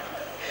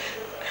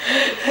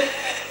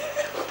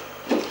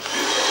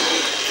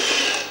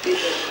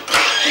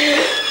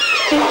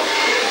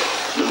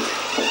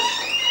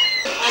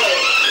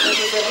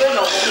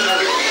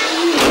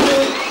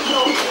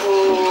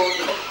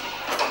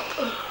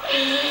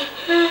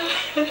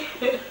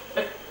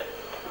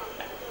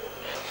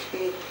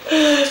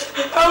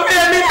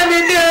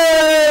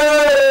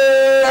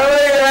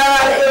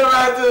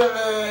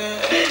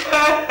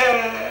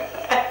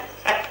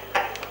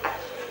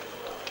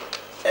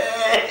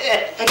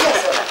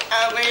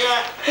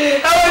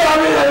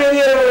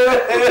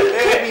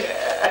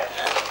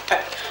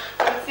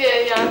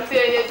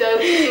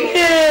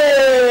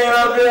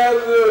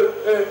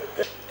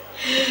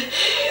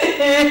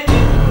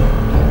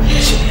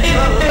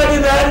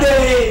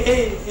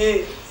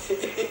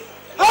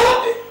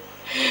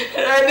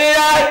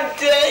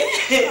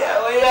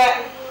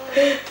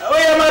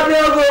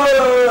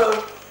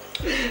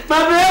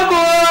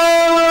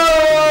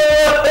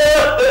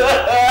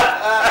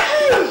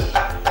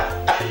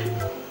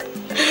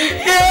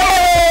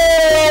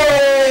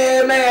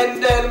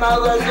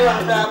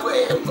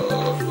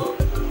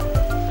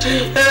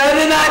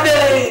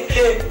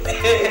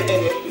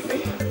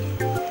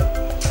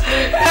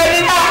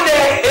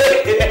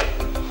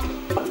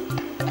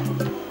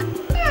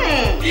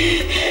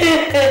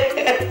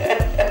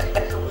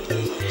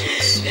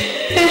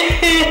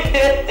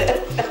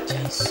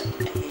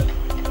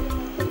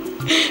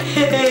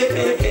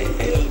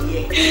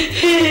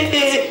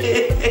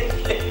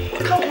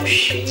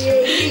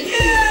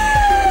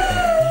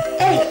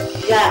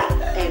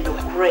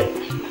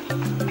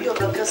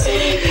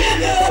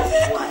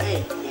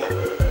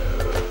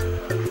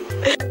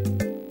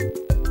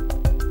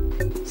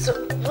 So,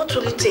 what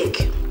will it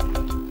take?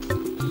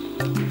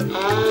 I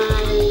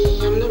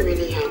am not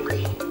really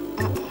hungry.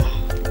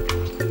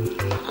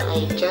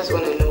 I just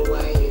want to know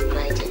why you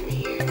invited me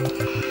here.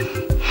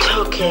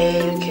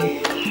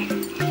 Okay.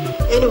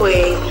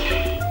 Anyway,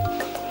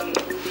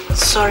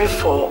 sorry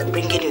for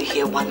bringing you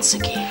here once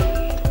again.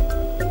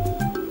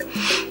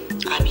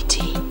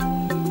 Amity,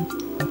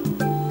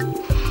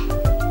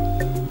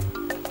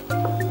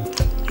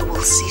 you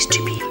will cease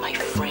to be my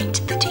friend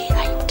the day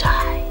I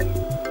die.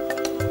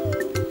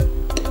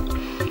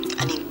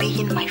 And in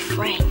being my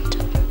friend,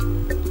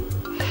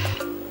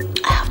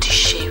 I have to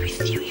share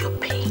with you your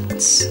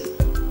pains.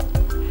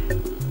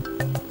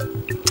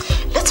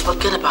 Let's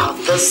forget about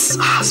this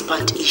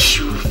husband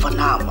issue for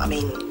now. I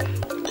mean,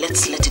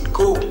 let's let it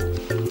go,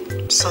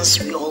 since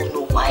we all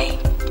know why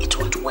it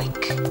won't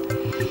work.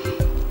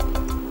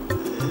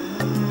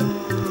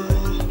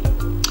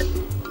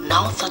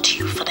 Now that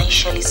you're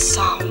financially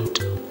sound,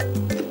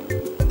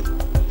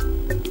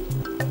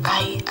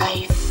 I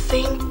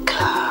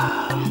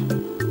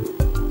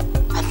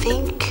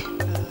think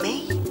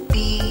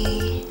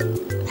maybe,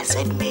 I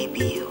said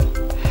maybe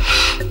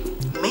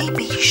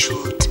you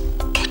should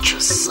get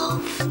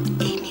yourself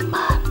any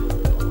man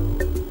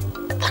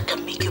that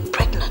can make you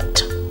pregnant,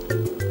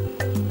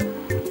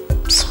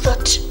 so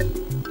that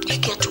you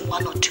get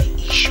one or two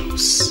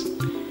issues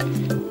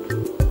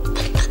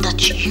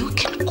that you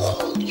can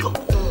call your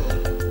own.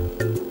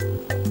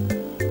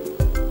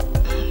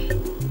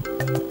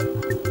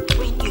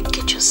 When you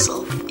get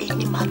yourself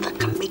any man that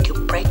can make you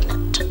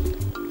pregnant,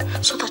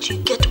 so that you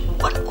get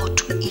one or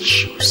two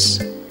issues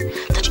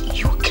that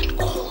you can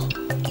call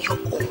your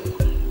own.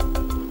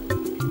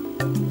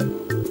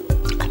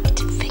 I need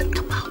to think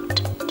about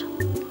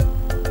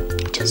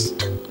it.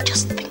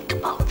 Just think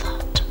about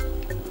that.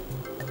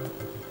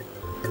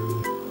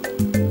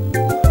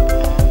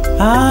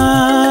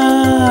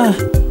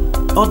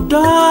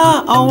 Oda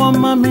awa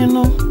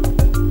mamino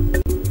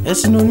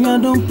esinunya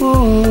dompo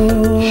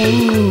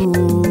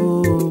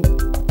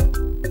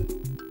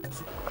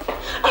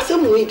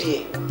asemu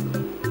idie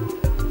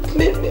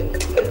me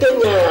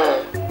tenya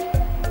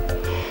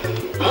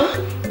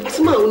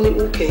asema oni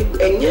uke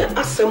enye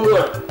asemu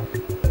a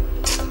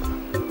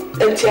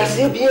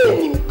entiase bi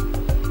anim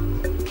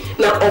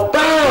na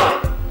oba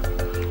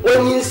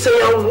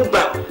wanyinsan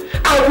awuba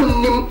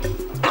awunim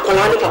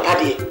akola ne papa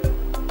de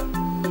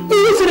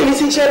you see the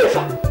missing sheriff?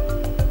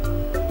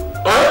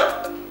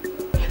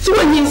 So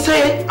when you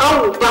say,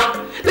 I will back,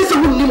 let's say,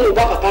 we need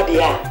papa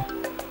there.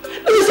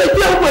 Let's say,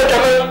 we are going to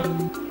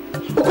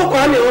go,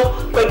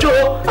 Kwajo,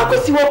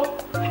 Akosiwo,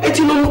 and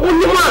you know, we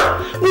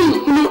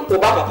know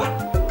papa.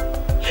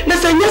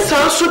 Let's say, yes, I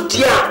should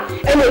dear,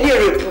 and a near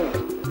repoo.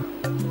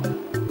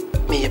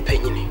 May a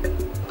penny.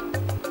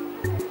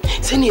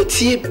 Send your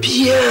tea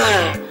beer,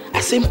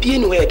 I send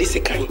beer where this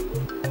is kind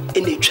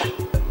in nature.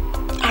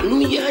 I know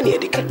you are near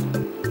the cat.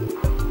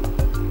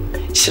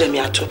 Shiremi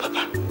ato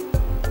papa.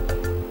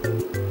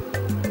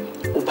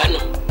 Ubano,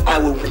 I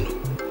will win.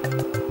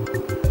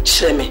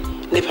 Shiremi,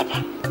 ne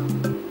papa.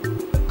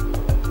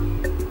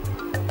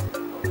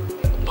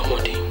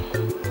 Bomodi.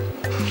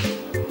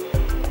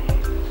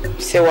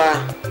 Sewa,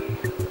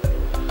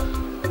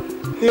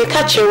 Me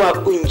catch you up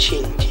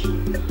unchange.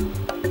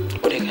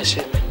 What I can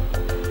say.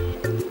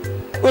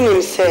 When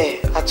you say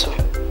at all,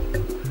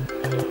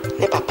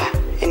 ne papa,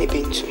 any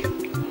bintu.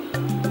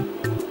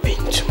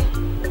 Bintu.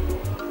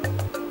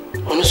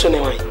 Onuso ne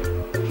wai.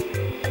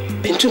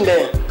 Bintu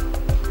bear.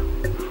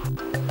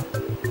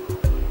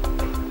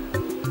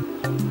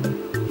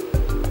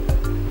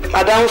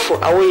 Madam for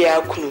away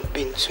ya kunu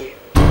bintu.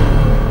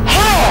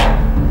 Ha!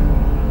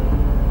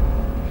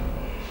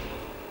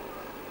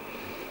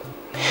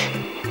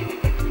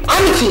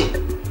 Auntie,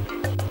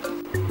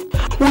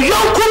 we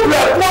don't cook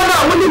bread one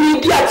hour when you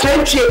need your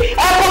trench.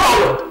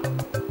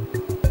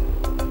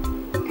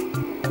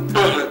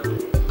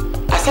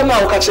 I said,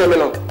 now catch them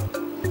along.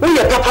 When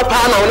your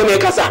papa now want to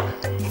make us up.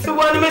 So,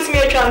 one makes me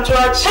a transfer.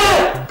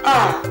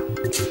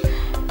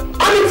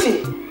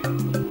 Auntie,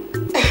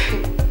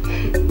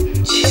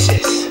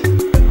 Jesus.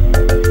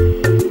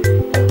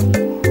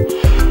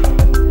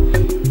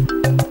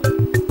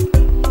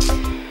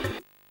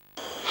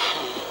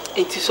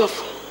 It is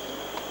off.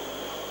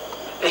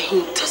 A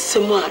hint of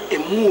someone a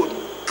mood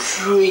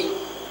free.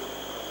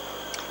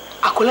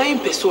 Akola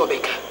impeso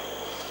beka.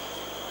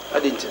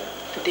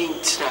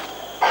 Adinta.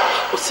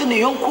 O se ne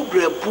yonko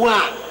brabo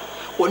a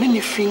woni ne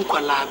fin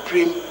kwala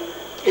brem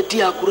e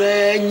di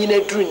agora nyina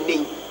duru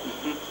nen.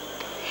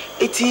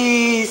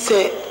 Eti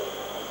se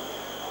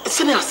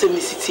ne asem ni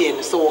sitie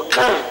no so wo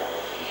kan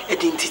e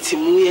di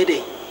ntitimu ye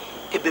de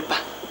e beba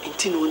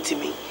enti no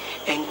ntimi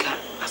enka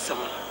asem.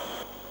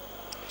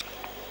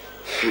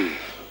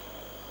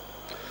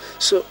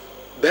 So,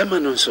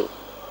 Berman so.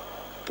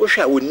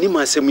 Posha would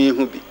nima semi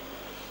hubi.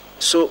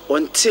 So,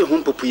 until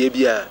home popuye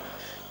bia.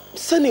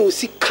 Sunny will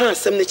see car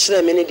some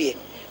natural many.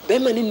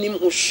 Berman in him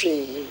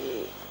ocean.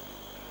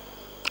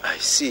 I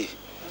see.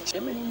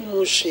 Germany in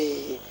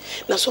ocean.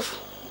 Nasof.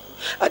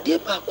 A dear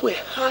parkway,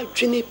 hard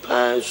Jenny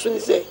Pan soon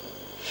say.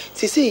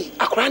 See,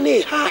 a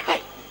cranny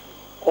high.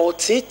 Or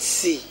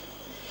titsi.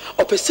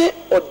 Or per se,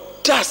 or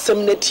dash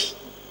some netty.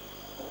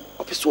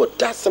 Or pursue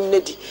dash some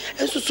netty.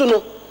 And so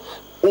no.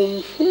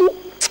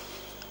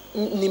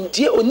 Nim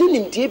dear or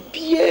nim dear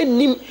beer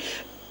nim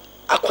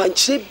a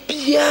quanche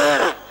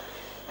beer.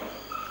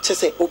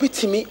 Say,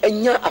 obitimi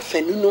and ya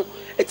afenuno,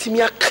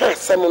 etimia can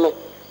semono,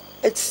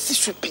 et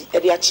sisupi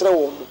at the actual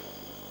woman.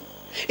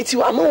 It's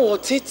you are more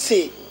what it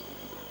say,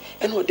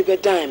 and what the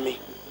bed dime me.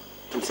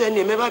 And say,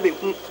 never be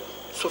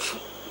so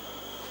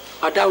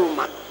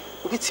Adaruma,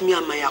 obitimi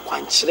and my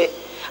aquanche.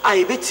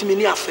 I bet me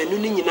near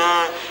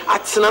afenunina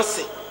at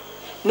Snassi.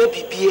 No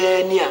be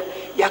beer near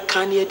ya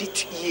can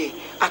edit ye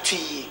at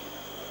ye.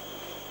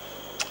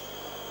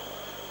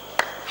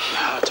 The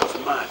heart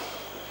of man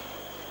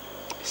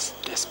is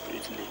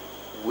desperately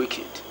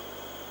wicked.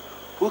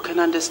 Who can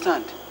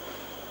understand?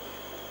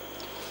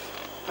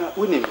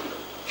 Unim.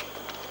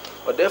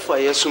 Or therefore, I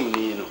assume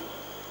you know.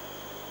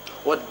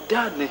 What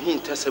dad ne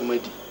hint as a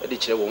medi at the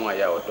chair one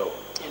ya or door.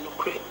 And no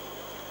crate.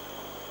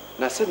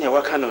 Nasanya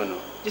Wakano, no.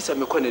 This I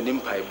make on an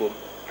empire bomb.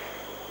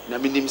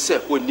 Namin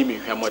himself won't name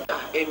him mother.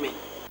 Amen.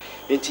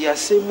 And he has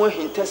same more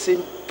hint as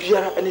in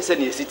Pia and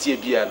his city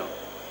of Piano.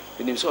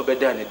 And him so better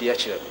than a dear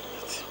chairman.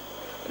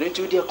 And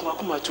into dear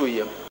Kumakuma to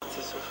him.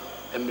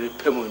 And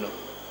Repemono.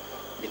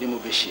 Minimo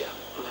Beshia.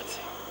 That's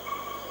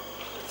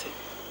it.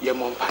 Your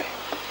mom pie.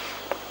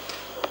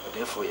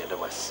 Therefore, there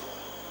was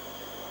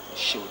a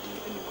shield in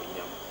any one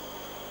yam.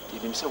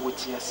 Did himself what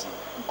he has seen.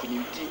 Who could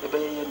you do a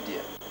baby and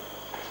dear?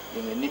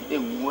 Young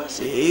and was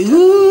Yeah.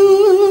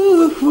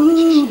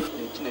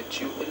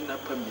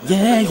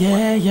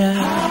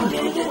 How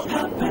did it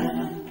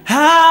happen?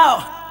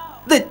 How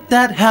did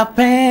that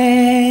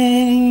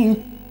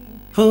happen?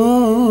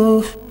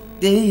 Oh,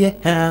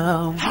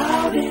 yeah.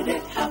 How did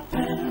it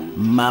happen?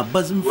 My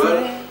bosom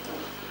friend.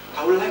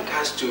 I would like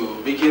us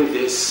to begin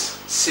this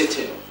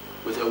sitting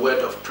with a word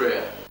of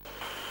prayer.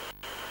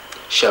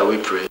 Shall we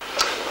pray?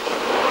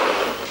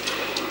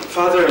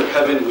 Father in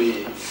heaven,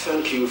 we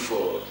thank you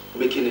for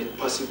making it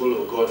possible,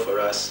 O God, for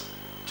us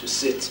to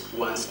sit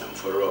once and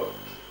for all.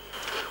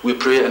 We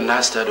pray and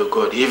ask that, O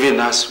God, even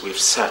as we've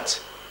sat,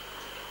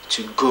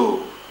 to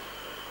go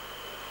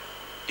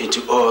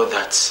into all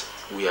that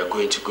we are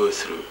going to go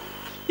through.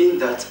 In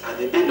that, at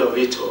the end of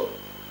it all,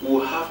 we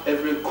will have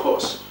every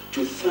cause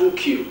to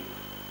thank you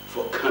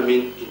for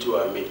coming into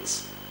our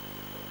midst.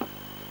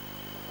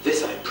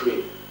 This I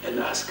pray and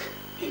ask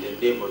in the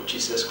name of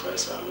Jesus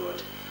Christ our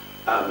Lord.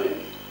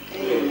 Amen.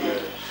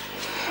 Amen.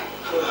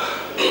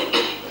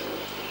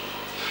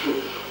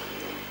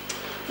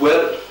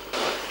 Well,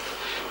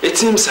 it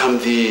seems I'm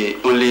the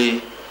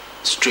only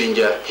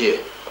stranger here.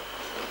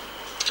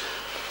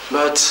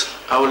 But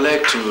I would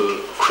like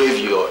to crave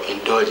your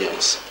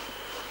indulgence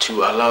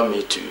to allow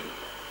me to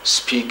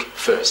speak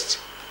first.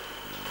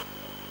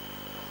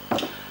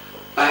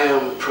 I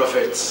am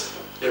Prophet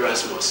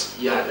Erasmus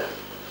Yada,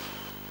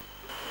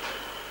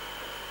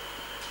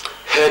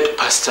 head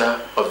pastor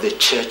of the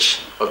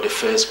Church of the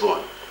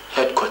Firstborn,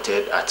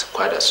 headquartered at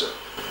Kwadaso.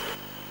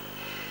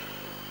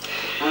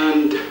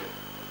 And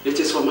it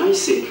is for my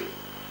sake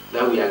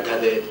that we are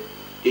gathered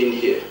in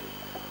here.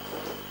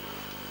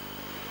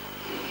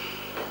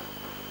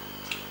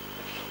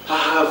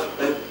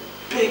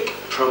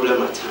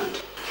 problem at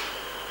hand.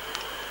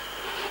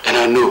 And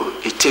I know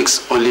it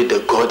takes only the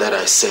God that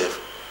I serve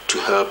to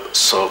help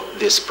solve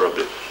this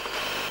problem.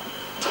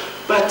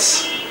 But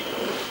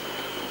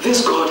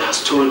this God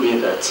has told me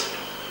that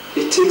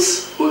it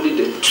takes only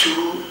the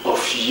two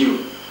of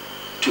you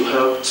to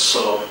help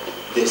solve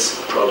this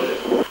problem.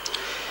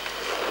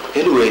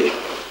 Anyway,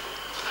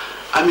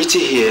 Amity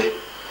here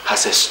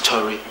has a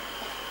story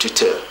to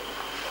tell.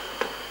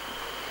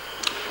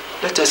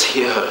 Let us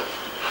hear her.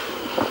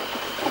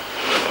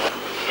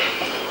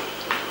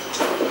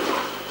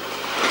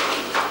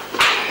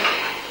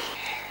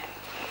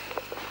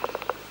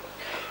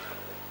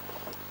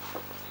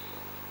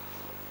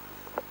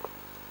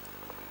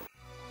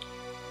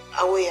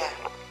 Eyee,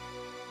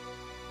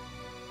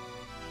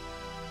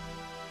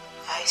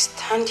 I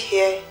stand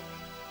here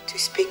to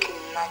speak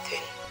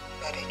nothing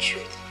but the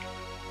truth.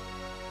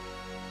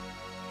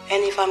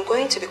 And if I'm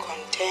going to be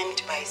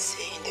condemned by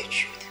saying the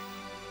truth,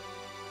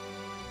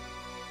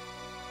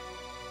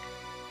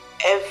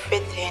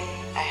 everything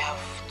I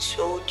have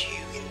told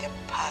you in the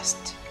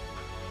past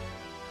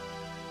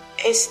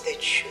is the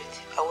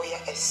truth, Eyee,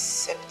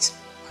 except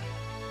one.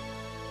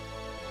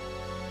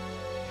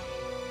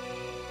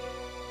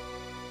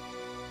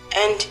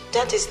 And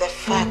that is the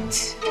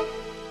fact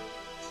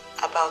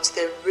about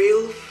the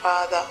real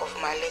father of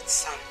my late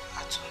son,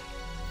 Akan.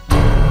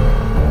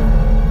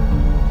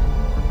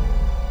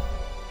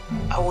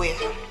 Eyee,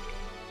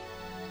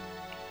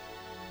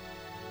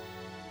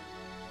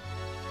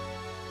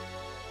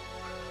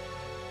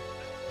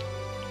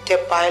 the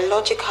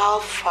biological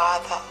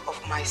father of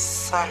my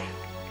son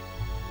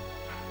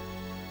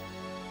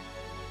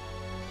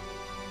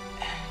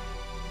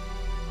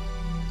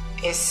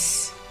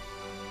is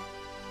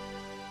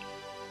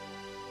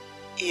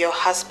your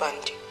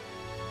husband,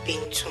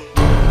 Bintum.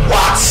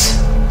 What?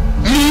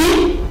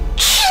 Me?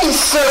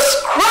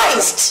 Jesus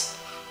Christ!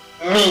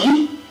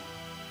 Me?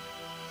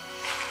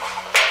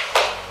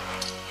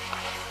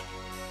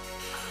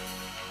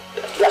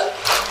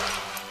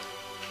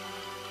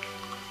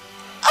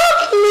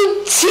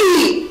 Amity!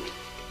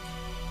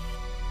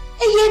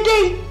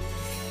 Eyee,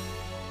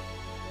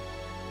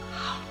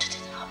 how did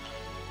it happen?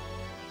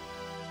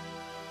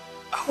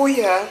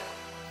 Eyee,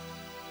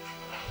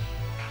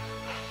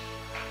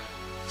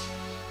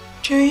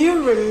 do you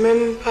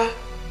remember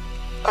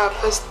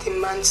Papa's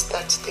demands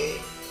that day?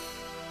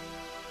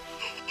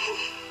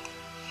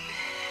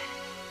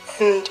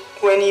 And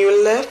when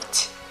you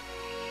left,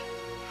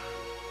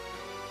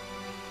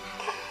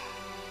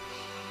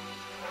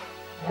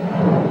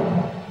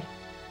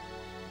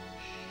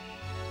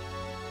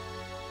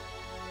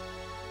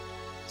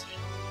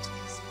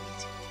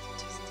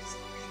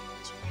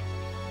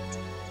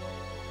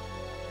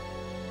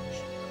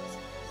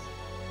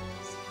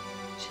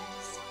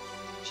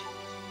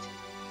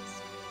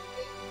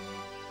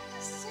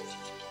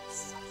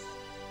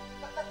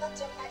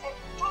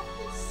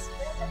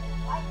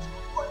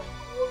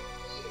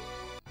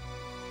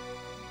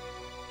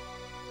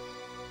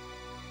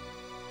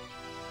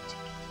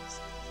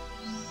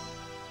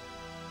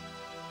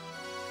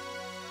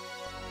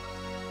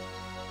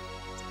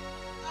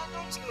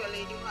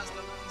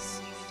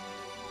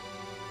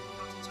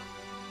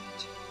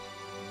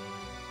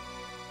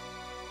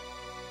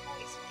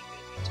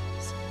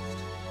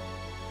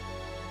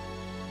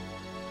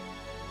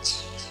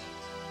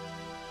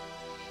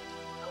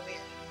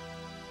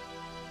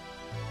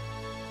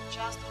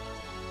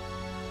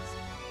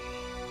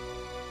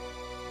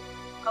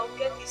 I'll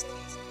get these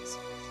things.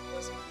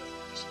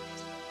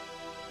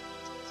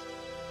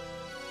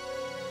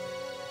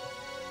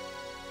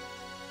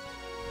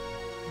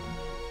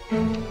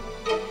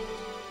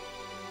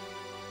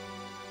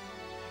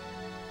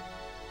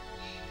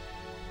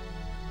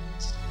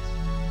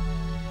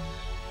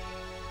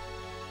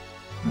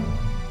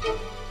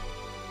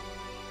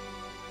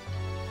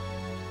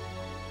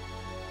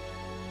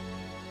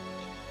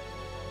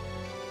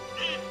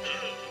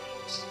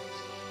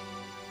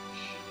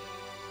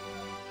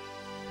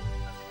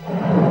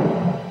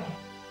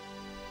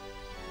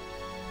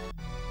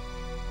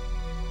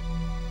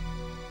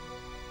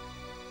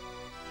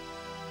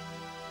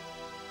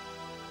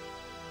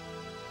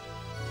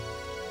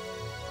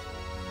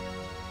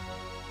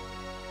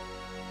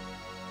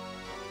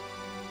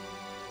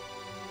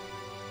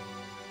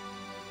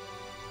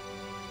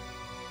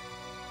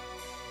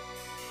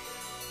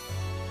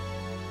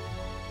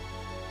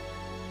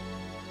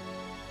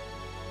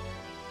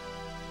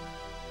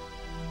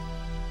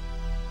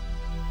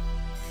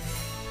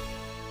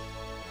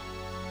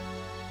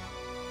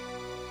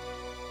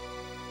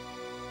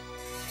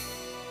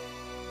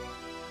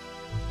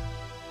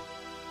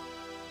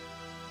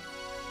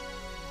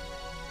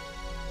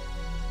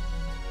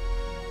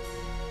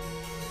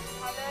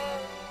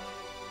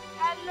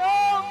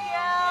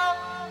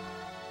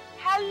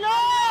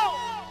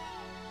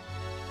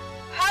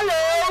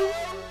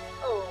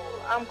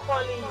 I'm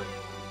calling you.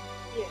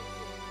 Yes.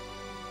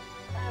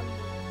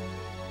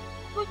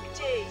 Good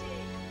day.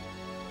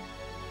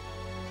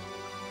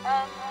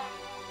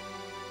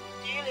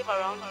 Do you live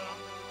around here?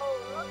 Oh,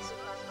 not so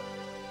far.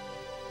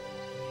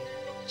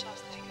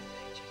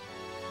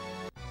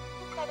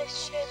 a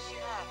shame you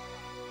have.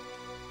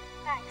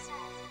 Thanks, and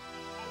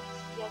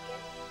you're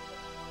getting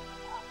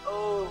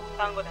Oh,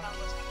 thank God I'm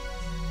getting it.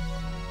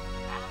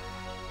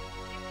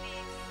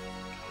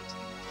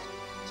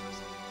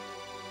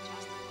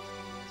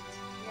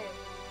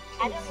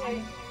 I don't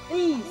worry.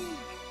 Please.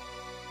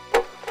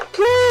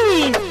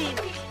 Please.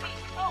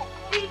 Oh,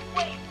 please,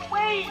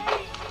 wait.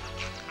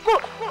 Go,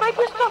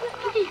 Michael, stop,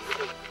 please.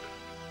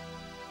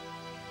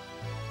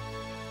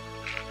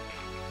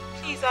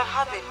 Please, I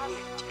have a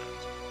need.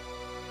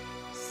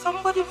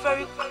 Somebody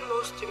very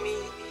close to me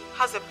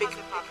has a big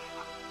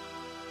problem.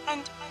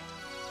 And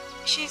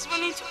she's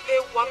willing to pay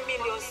 1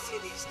 million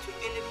cedis to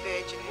any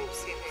virgin who will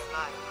save her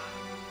life.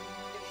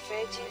 The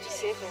virgin to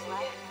save her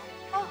life?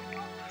 Oh.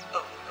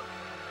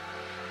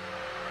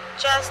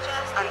 Just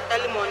an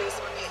early morning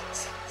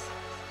split.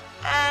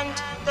 And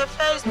the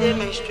first day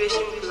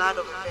menstruation blood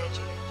of a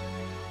virgin.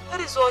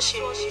 That is all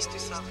she needs to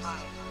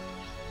survive.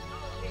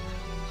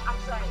 I'm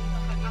sorry.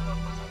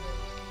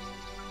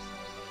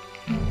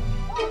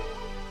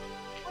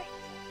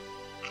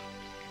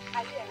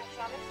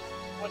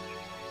 What do you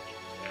do?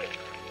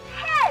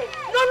 Hey!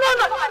 No!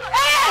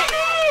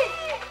 Hey!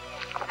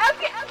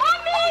 Okay,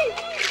 mommy!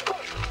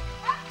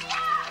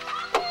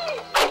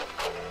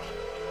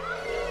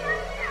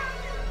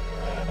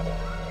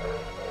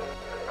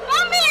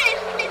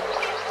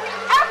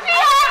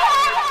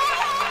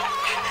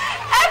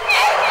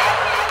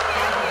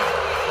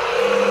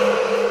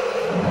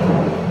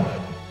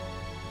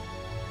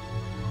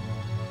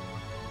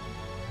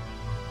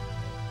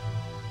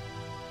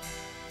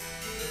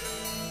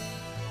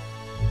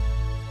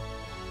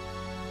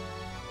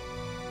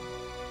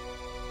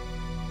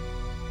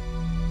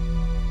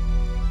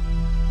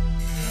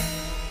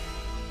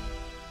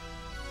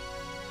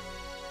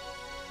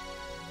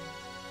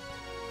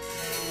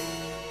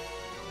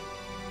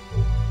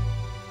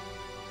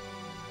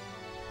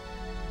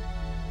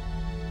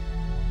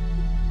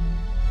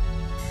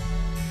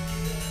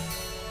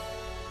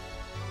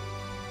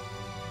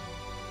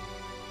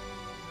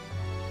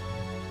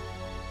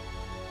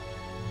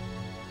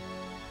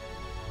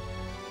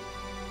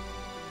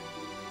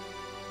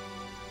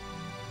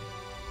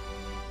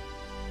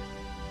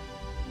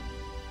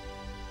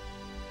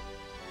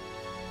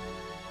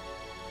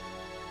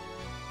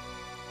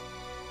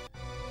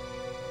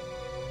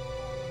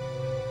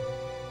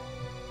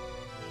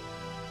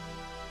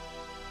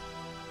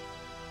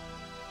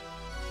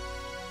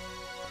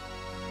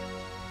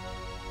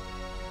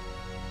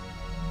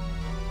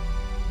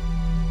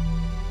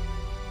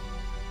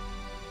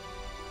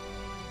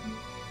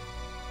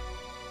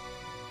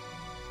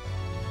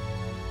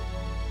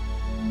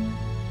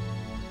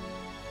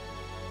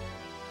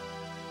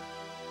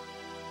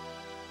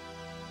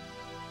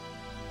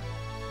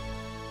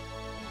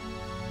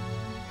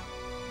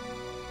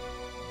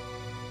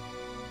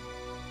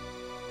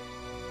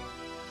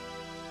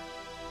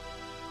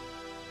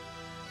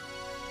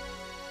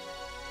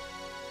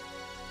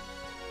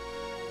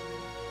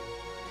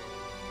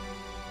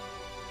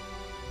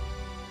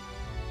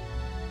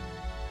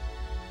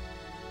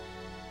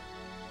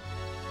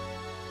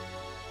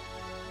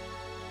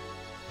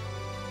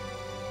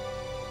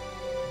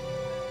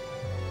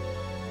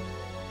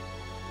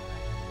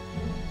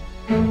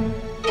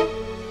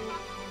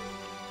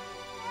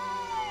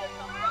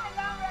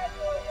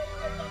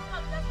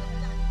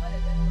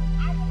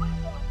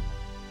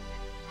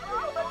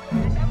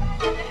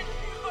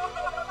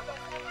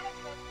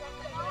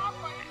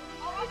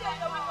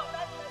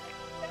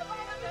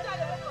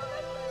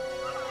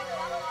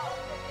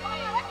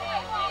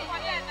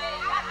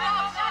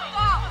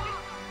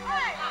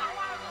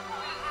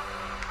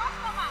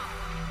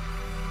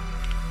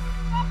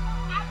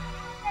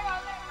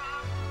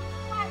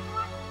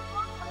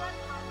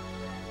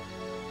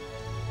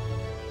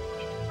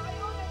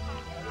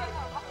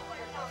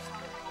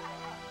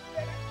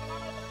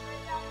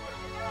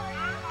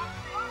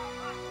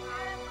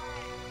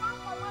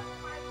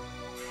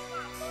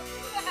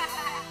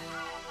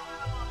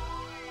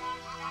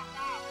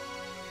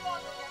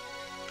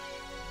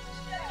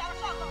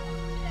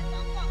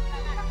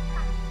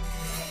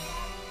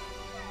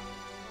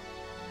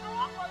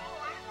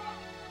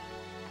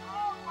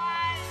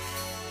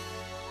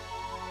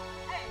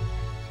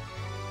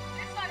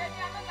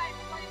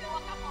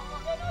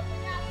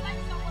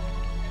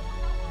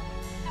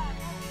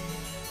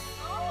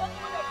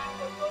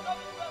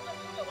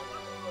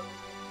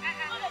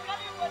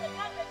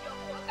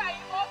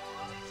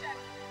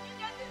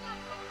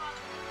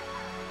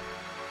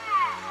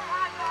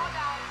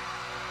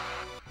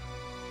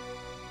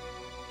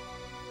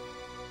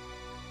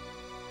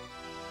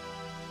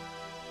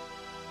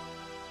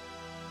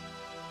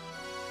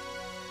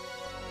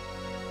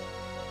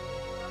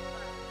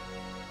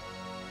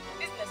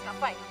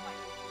 Fine.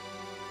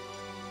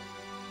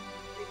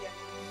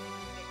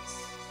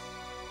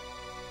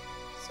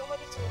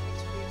 Somebody told me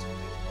today to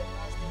bring the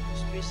last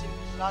demonstration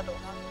blood of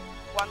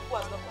one who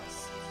has not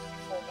conceived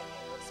before many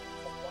years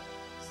for 1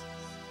 year.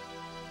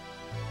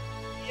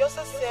 He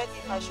also said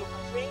if I should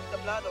bring the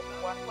blood of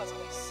one who has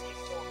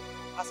conceived or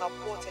has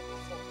aborted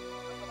before,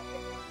 I'm going to get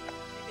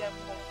Maybe I'm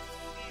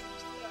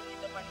confused. I need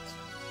the money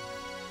too.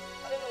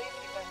 I don't know if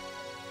you can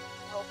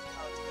help me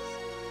out.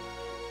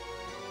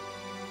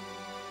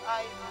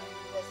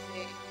 Let's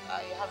say, I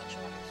have a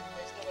choice.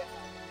 There's no way I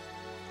can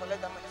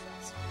collect that money from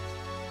this one.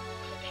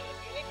 You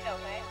need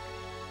help, eh?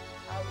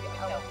 I will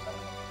help.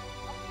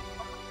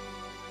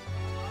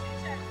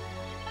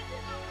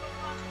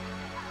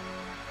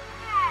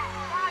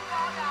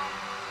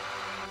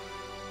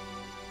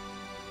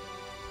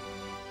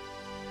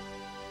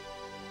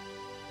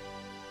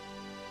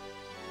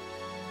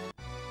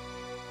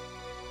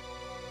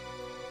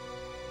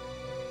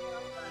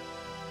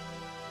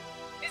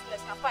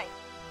 Business, I'm fine.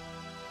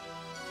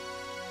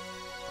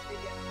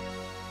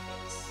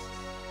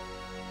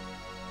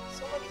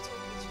 Somebody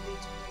told me today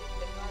to bring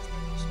the last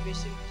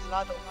demonstration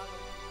blood of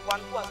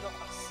one who has not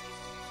conceived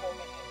before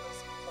when I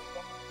was from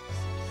one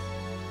conceived.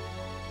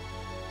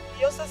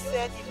 He also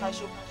said if I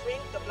should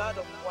bring the blood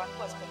of one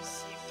who has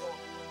conceived or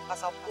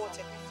has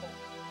aborted before.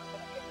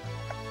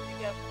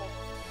 Maybe I'm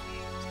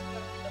confused. I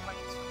need the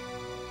money too.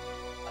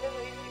 I don't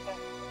know if you can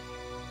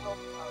help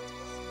me out.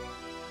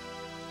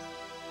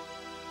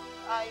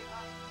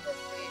 Let's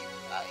say,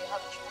 I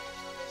have a choice.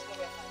 There's no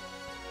way I can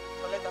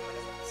collect that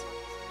money from this one.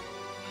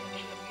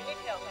 You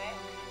need help, eh?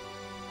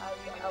 I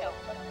will help.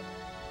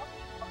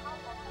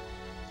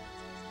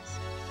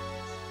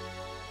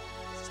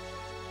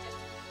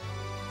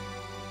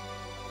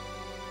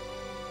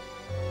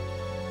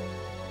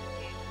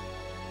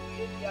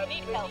 You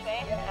need help, eh?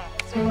 Yeah.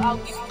 So I'll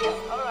give you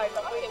help. Alright,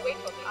 okay, wait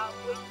for me. I'll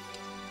wait.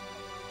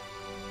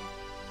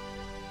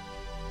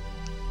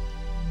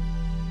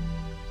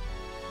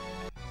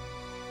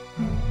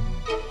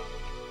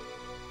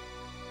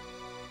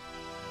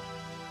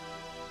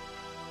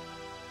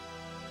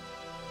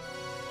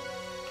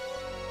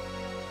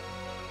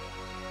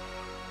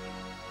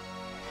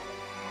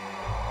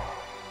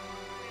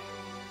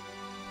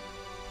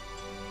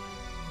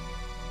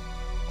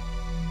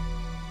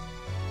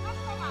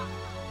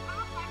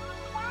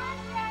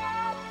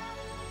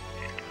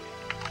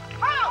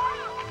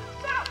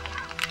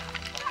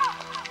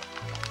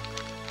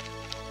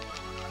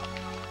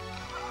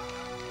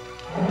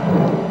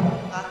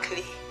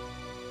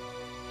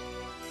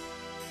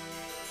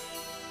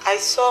 I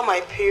saw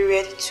my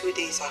period 2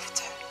 days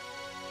after.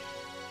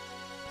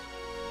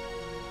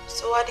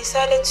 So I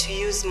decided to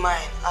use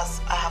mine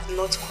as I have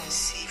not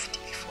conceived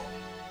before.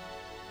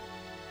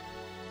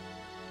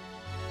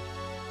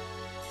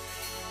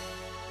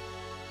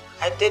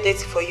 I did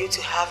it for you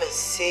to have a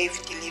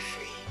safe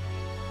delivery.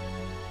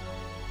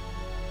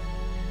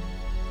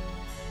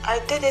 I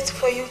did it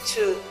for you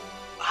to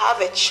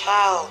have a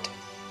child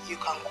you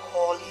can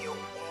call your own.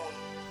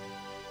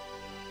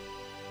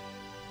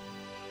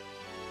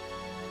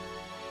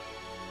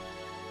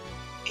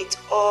 It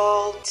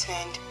all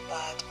turned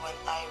bad when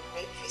I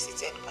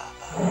revisited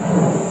Baba.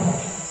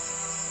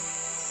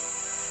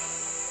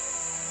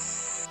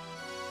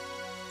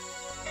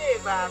 Hey,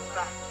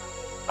 Baba.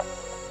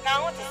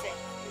 Now what is it?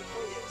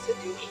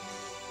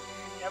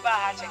 Never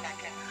had a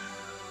Akan.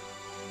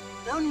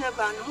 Now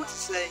never know what to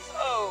say.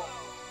 Oh,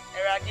 a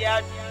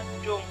radiant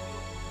dome.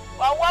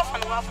 Well, waffle.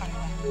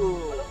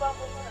 Oh,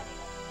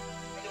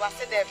 it was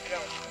said there.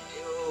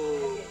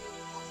 Oh,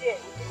 yeah.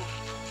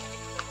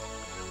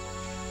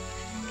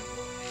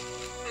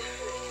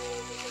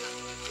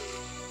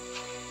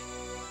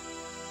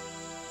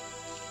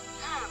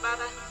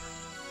 Baba,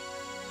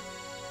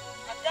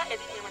 I've done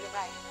everything I'm going to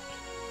buy.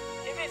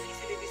 Every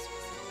piece of this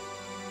was.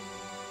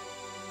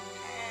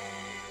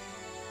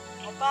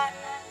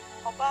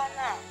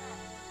 Obana.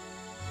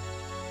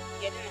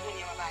 You didn't know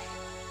you were buying.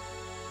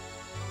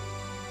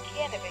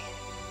 Here the bed.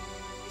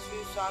 This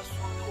was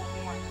so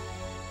one.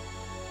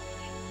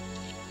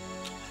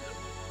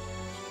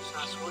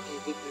 That's what they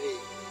did.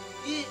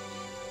 Yeah.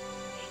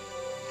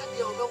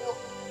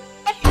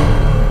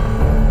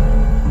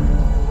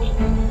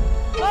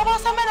 Baba,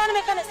 somebody on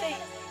me can say.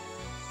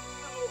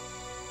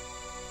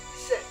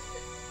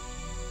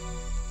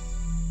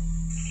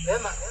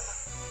 Emma,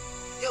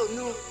 you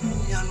know,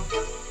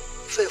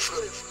 fair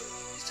fruit.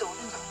 It's all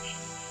now.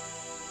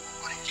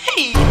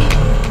 Hey,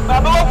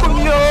 Baba, welcome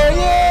you.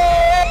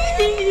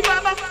 Yeah,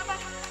 Baba.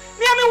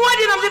 Me, I'm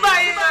wedding of the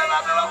Bible. Baba,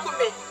 welcome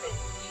me.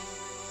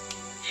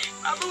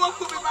 Baba,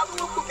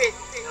 welcome me.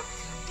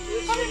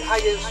 How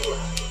do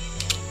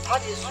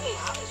you say?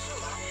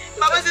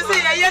 Baba says, I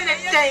am a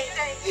day.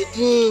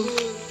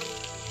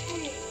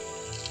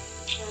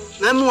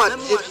 Memoir.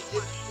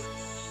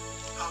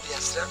 Oh,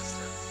 yes, sir.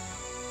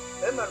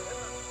 Remember,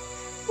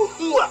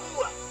 who are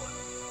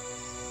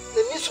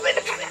the Miss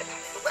Benefit?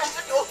 The rest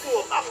of your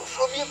fool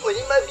from you when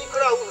you might be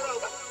crowned.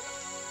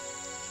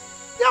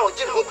 Now,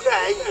 didn't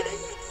cry.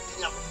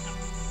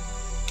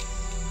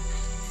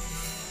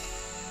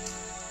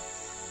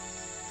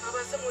 Baba,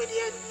 somewhere the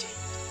end.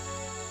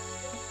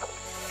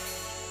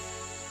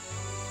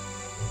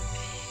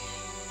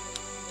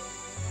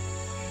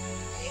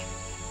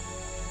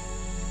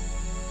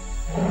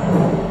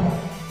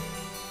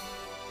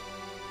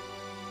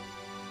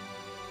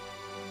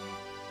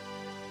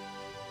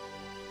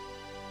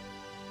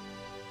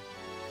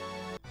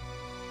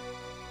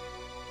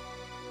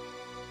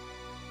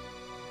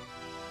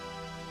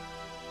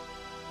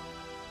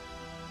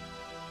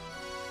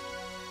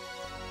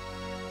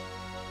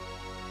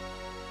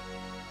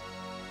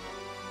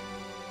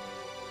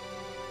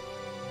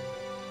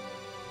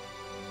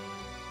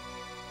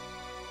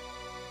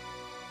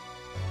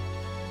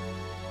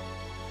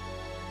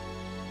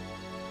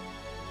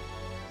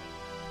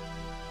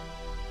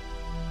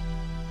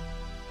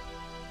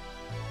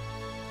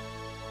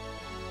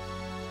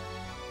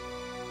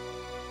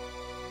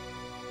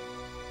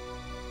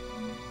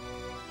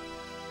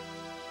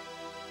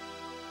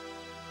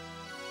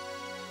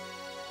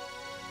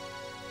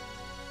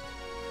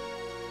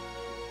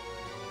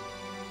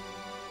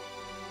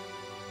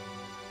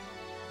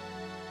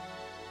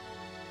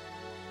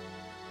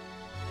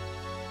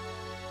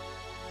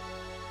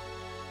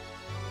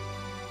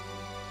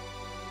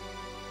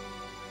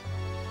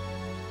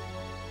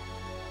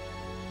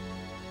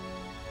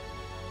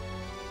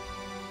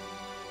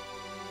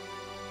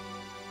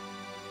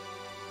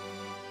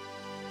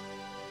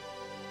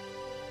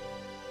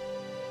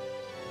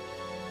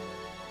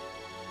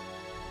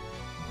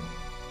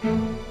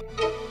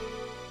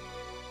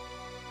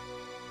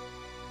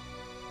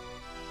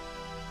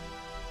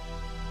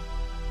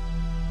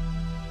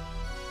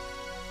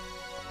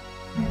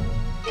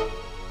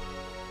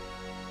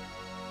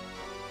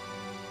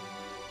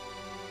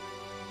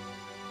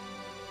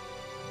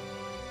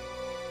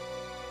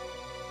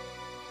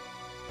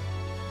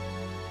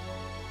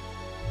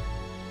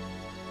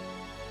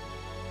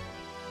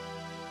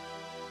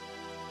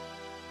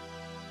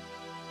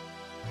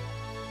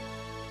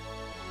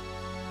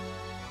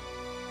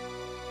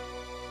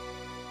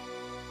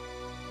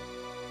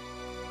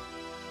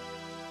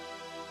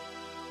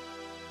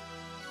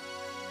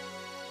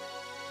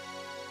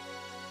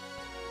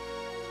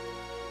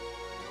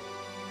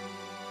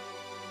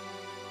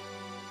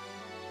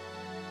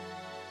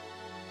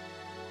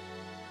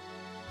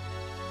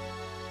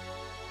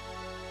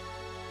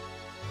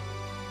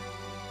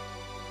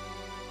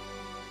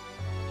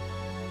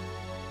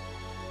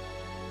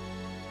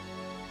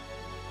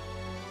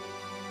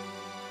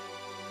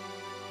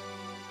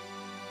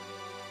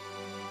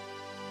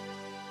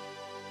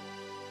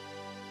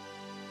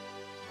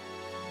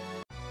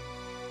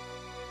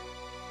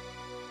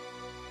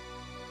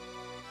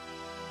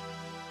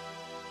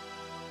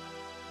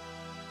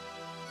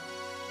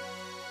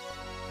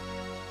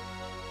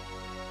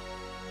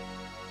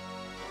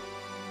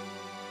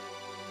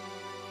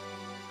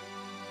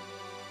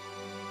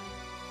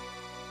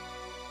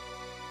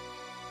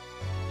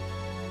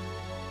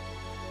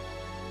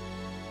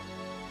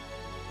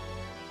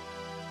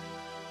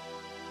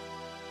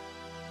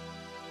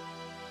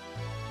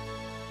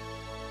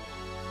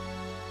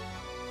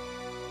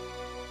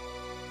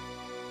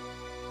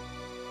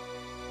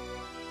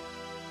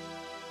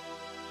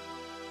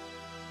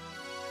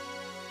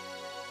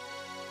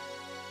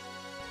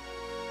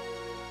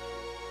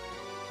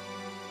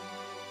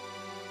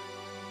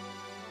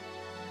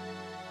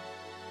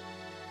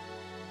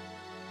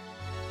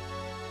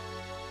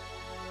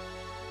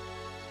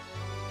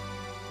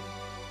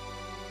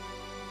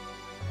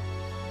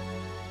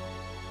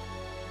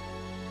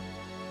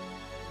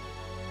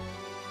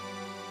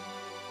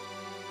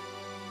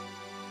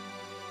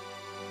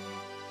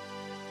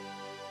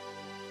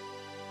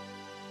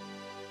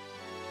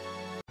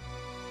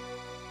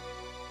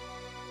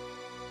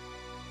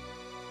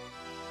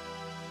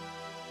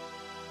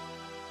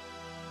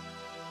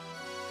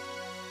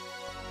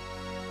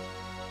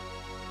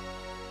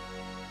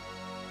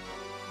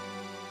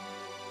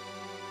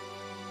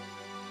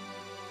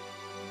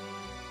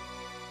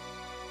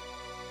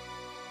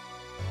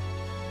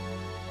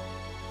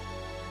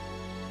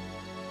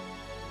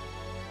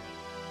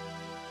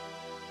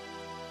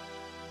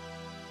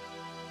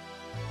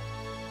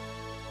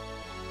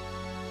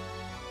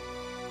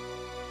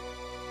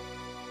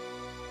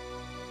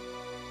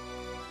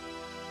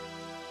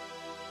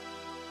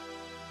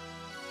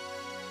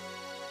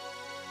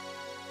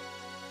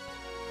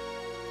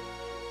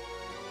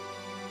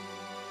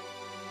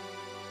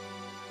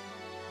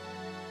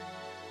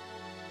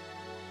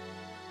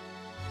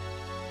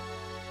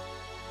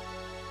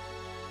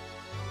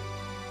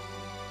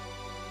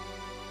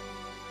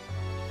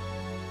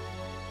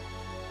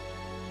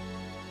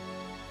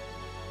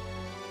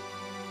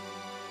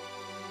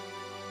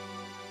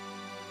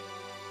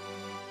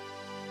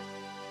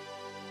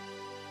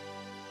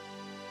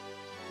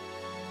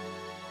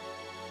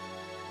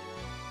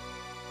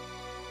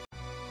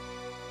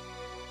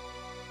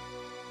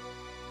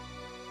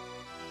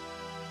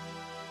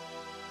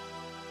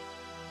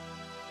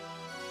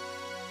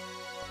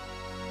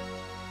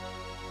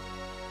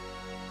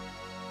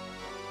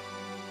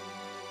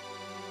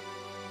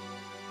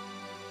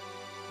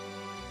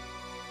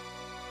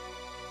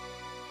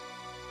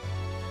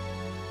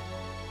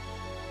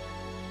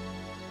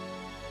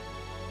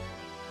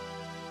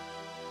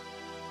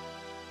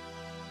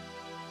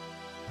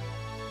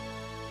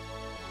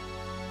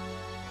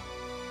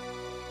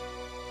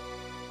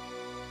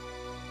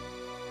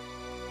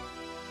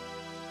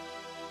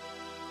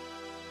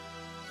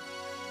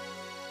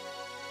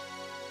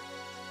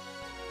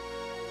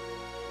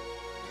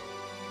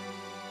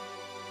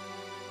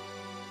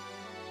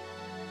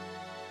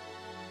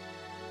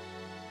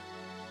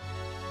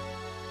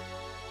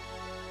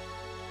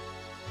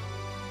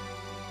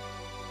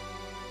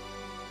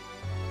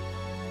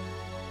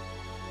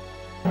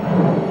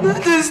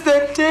 That is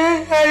the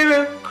day I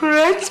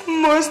regret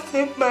most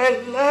in my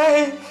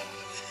life.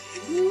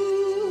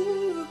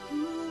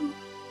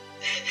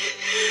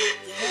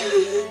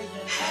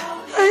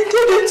 I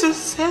did it to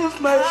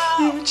save my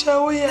future,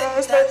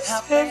 whereas I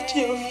saved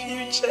your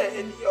future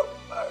in your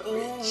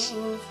marriage.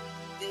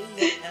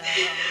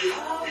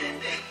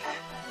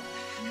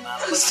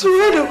 I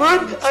swear to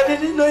God, I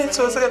didn't know it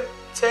was a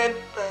 10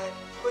 bad.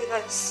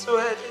 I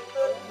swear to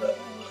God,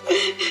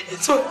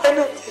 it will end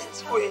up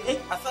this way.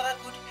 I thought I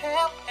could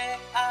help her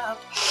out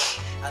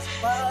as a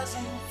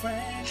bosom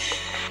friend.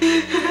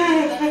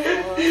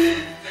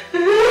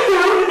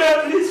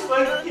 Please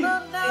forgive me. No,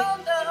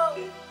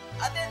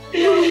 I didn't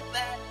know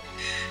that.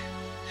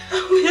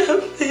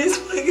 Please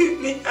forgive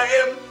me. I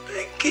am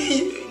begging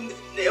you in the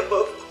name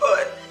of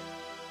God.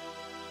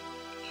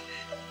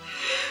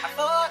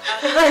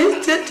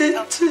 I did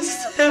it to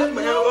save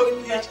my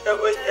own future,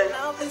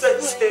 as I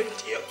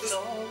saved yours.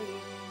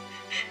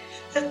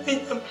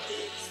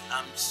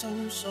 I'm so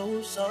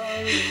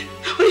sorry.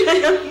 I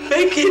am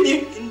begging you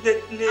in the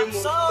name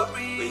of God.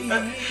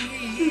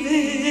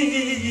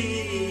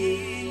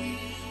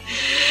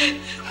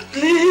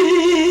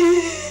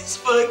 Please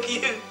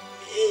forgive me.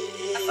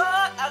 I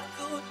thought I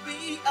could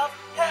be of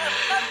help,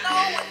 but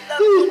knowing that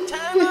would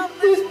turn out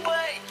this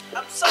way.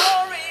 I'm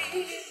sorry.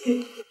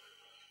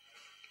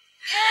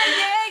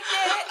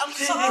 Yeah, I'm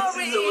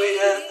sorry.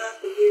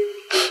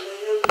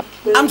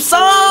 I'm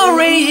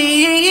sorry.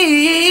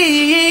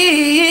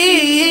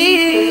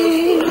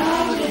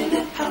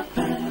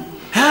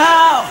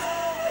 How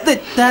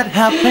did that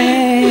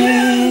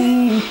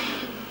happen?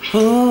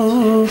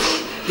 Oh,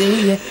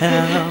 yeah.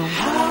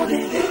 How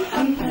did it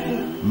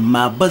happen?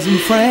 My bosom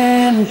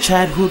friend,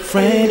 childhood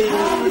friend.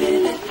 How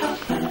did it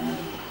happen?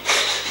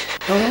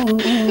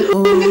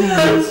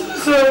 I'm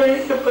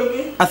sorry.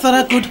 I thought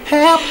I could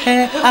help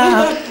her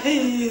out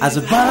as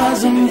a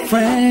bosom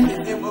friend,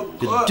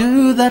 to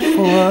do that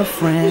for a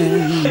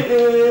friend.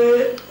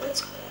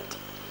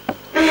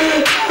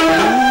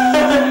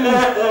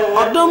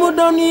 Odomo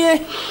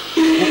donye,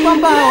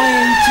 upamba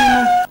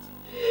wentino.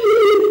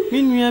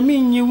 Minya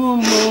minyi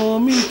wumo,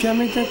 mincha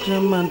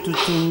metakraman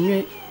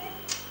tutunye.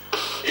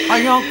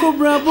 Ayonko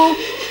brabo,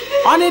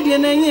 ane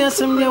diene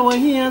yesem yewa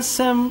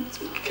yesem.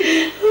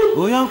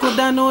 Oyonko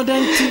dano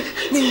denti,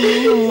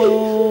 minyi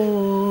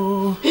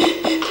wumo.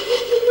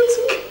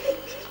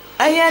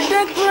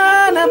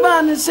 Ayadekra na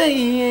banu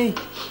say,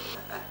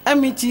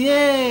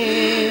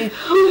 amitié.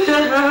 I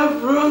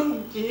have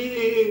wronged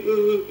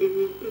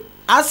you.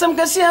 Asam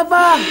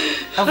kasiaba,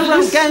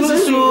 Afran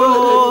Kansas.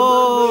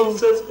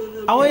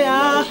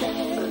 Awaya.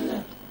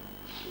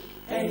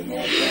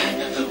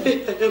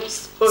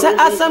 Sa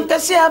asam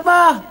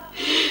kasiaba,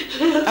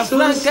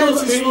 Afran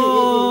Kansas.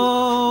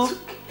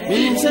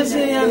 Minim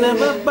sase ya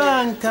never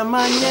bank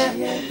kamanye.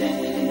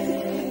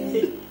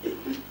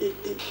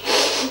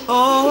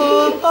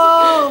 Oh,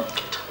 bo,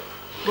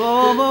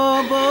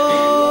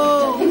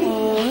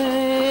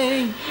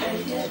 hey.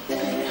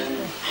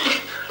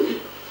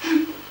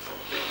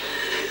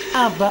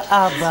 Abba,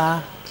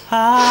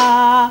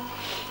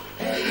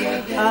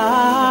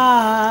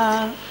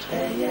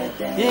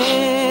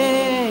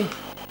 yeah.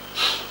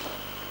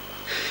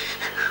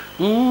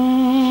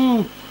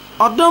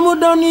 Odomo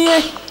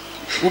donye,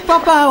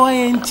 upapa wa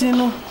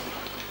entino.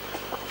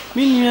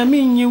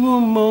 Minyi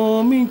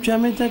wumo, mincha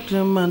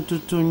metakraman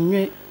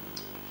tutunye.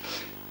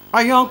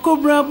 Ayonko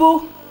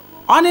brabo,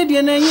 ane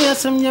diene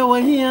yesem yewa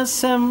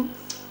yesem.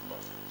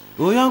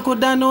 Oyonko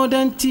dano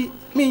denti,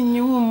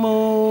 minyi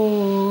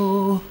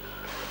wumo.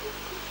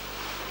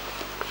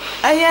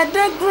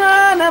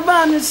 Ayadekra na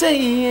banu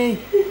say,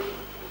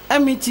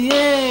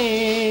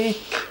 amitié.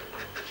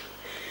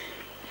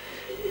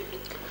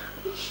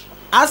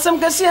 Asam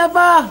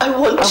kasiaba, I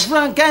want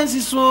Afran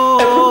Kansas.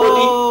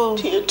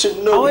 everybody here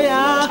to know. Oh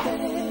yeah.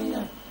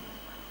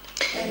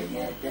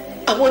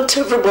 I want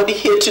everybody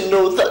here to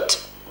know that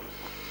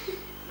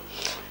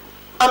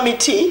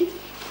Amity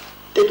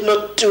did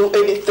not do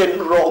anything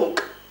wrong.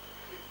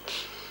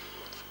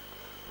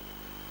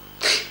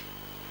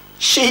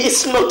 She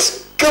is not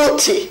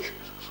guilty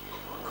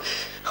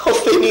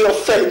of any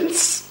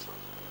offense.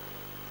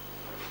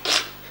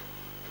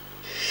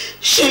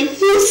 She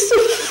is a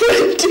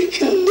friend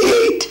in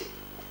need,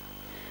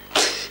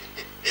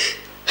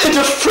 and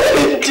a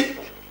friend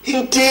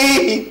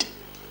indeed.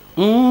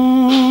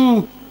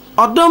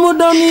 Odomo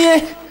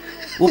donye,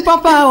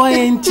 upapa wa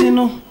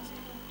entino.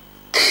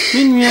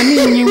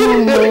 Minyi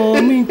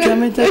wumo, mincha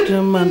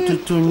metakraman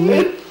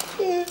tutunye.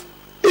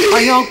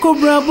 Ayonko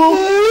brabo,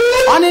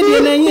 ane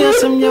diene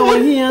yesem yewa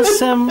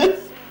yesem.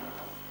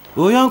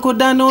 Oyonko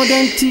dano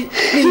denti,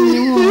 minyi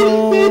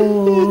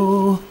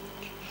wumo.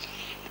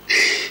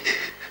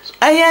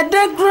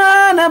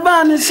 Ayadekra na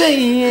banu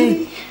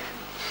say,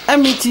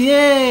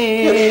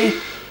 amitié.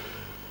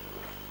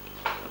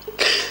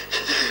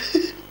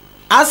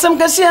 Asam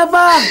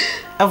kasiaba,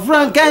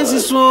 Afran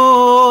Kansas.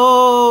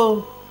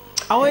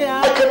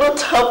 I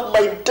cannot have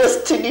my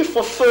destiny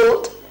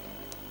fulfilled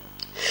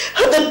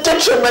at the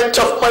detriment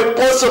of my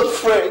bosom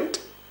friend.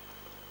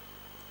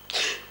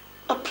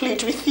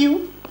 plead with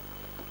you,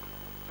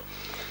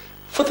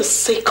 for the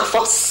sake of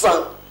our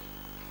son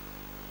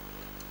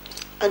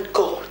and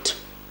God,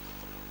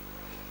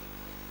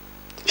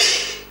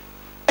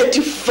 a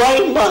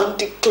divine man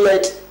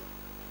declared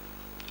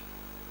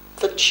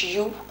that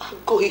you are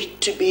going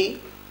to be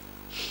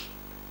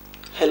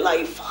her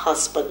life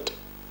husband.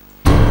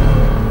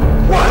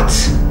 What?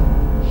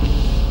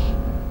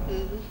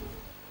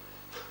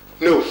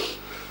 No.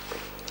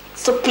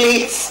 So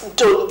please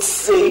don't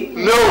say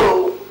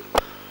no.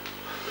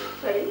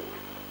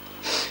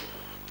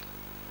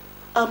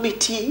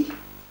 Amity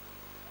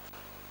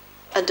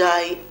and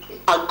I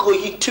are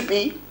going to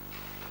be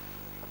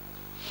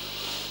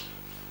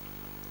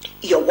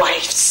your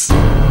wives.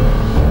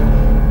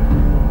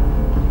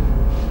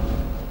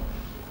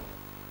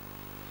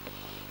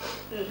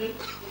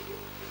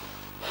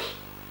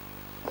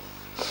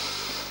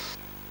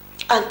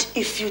 And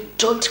if you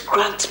don't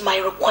grant my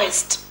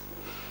request,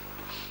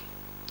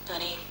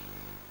 honey,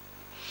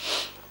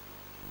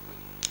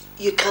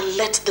 you can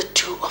let the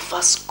two of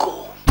us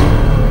go.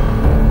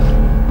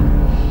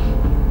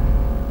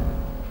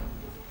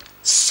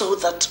 So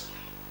that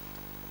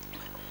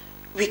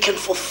we can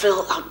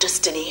fulfill our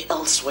destiny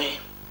elsewhere.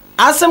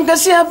 Asam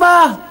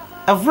kasiaba,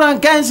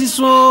 African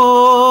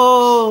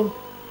so.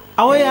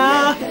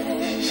 Awaya.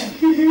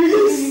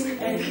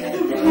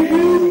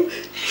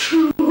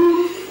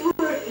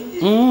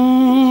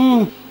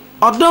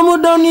 Odomo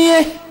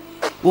doniye,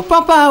 o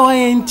papa wa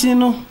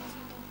entino.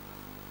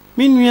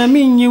 Minua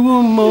minyi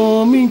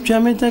wumo, mincha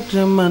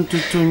metakraman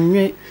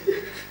tutunwe.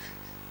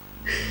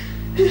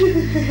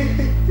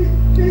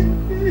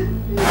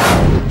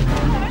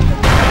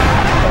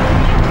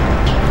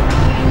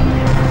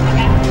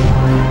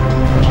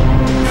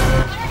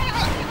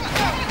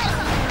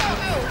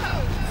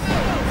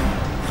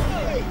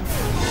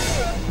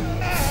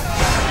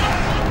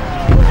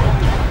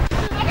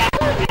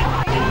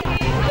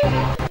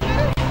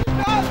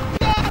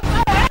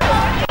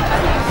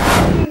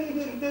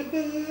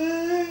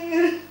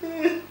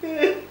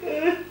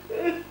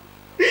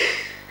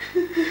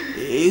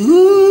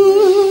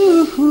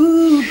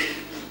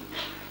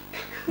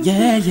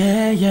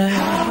 Yeah.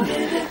 How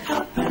did it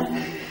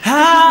happen?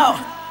 How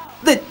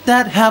did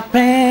that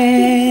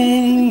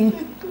happen?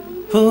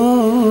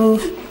 Oh,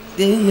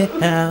 yeah.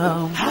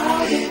 How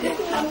did it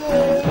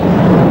happen?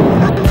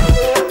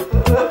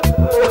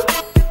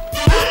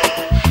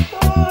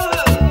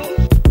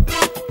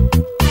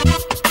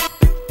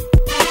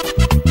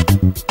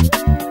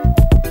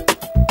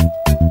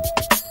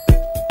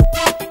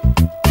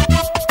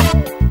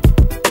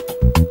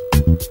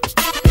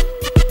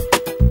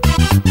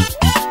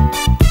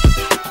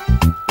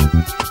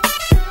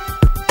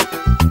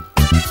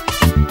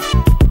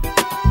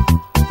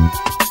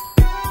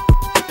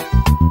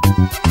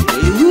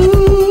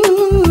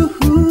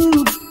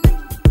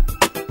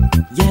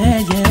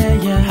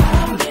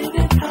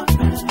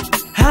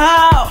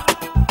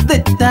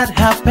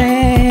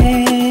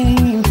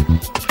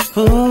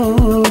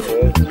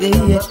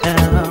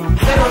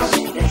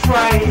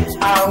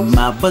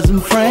 My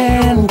bosom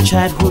friend,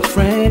 childhood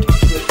friend.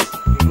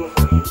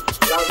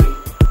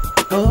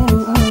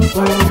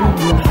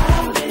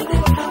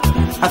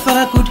 I thought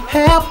I could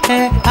help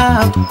her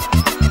out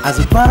as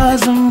a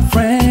bosom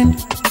friend.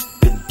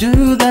 Could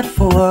do that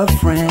for a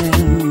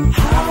friend.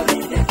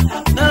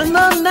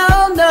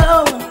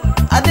 No,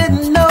 I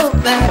didn't know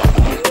that.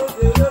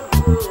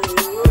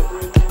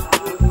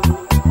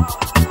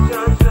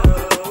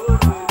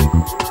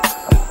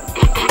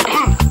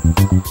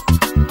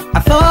 I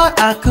thought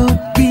I could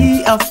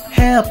be of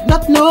help,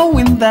 not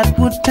knowing that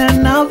would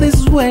turn out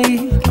this way.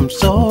 I'm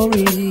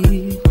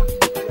sorry.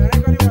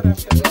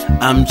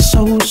 I'm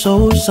so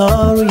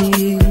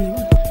sorry.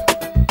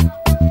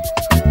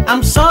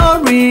 I'm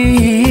sorry.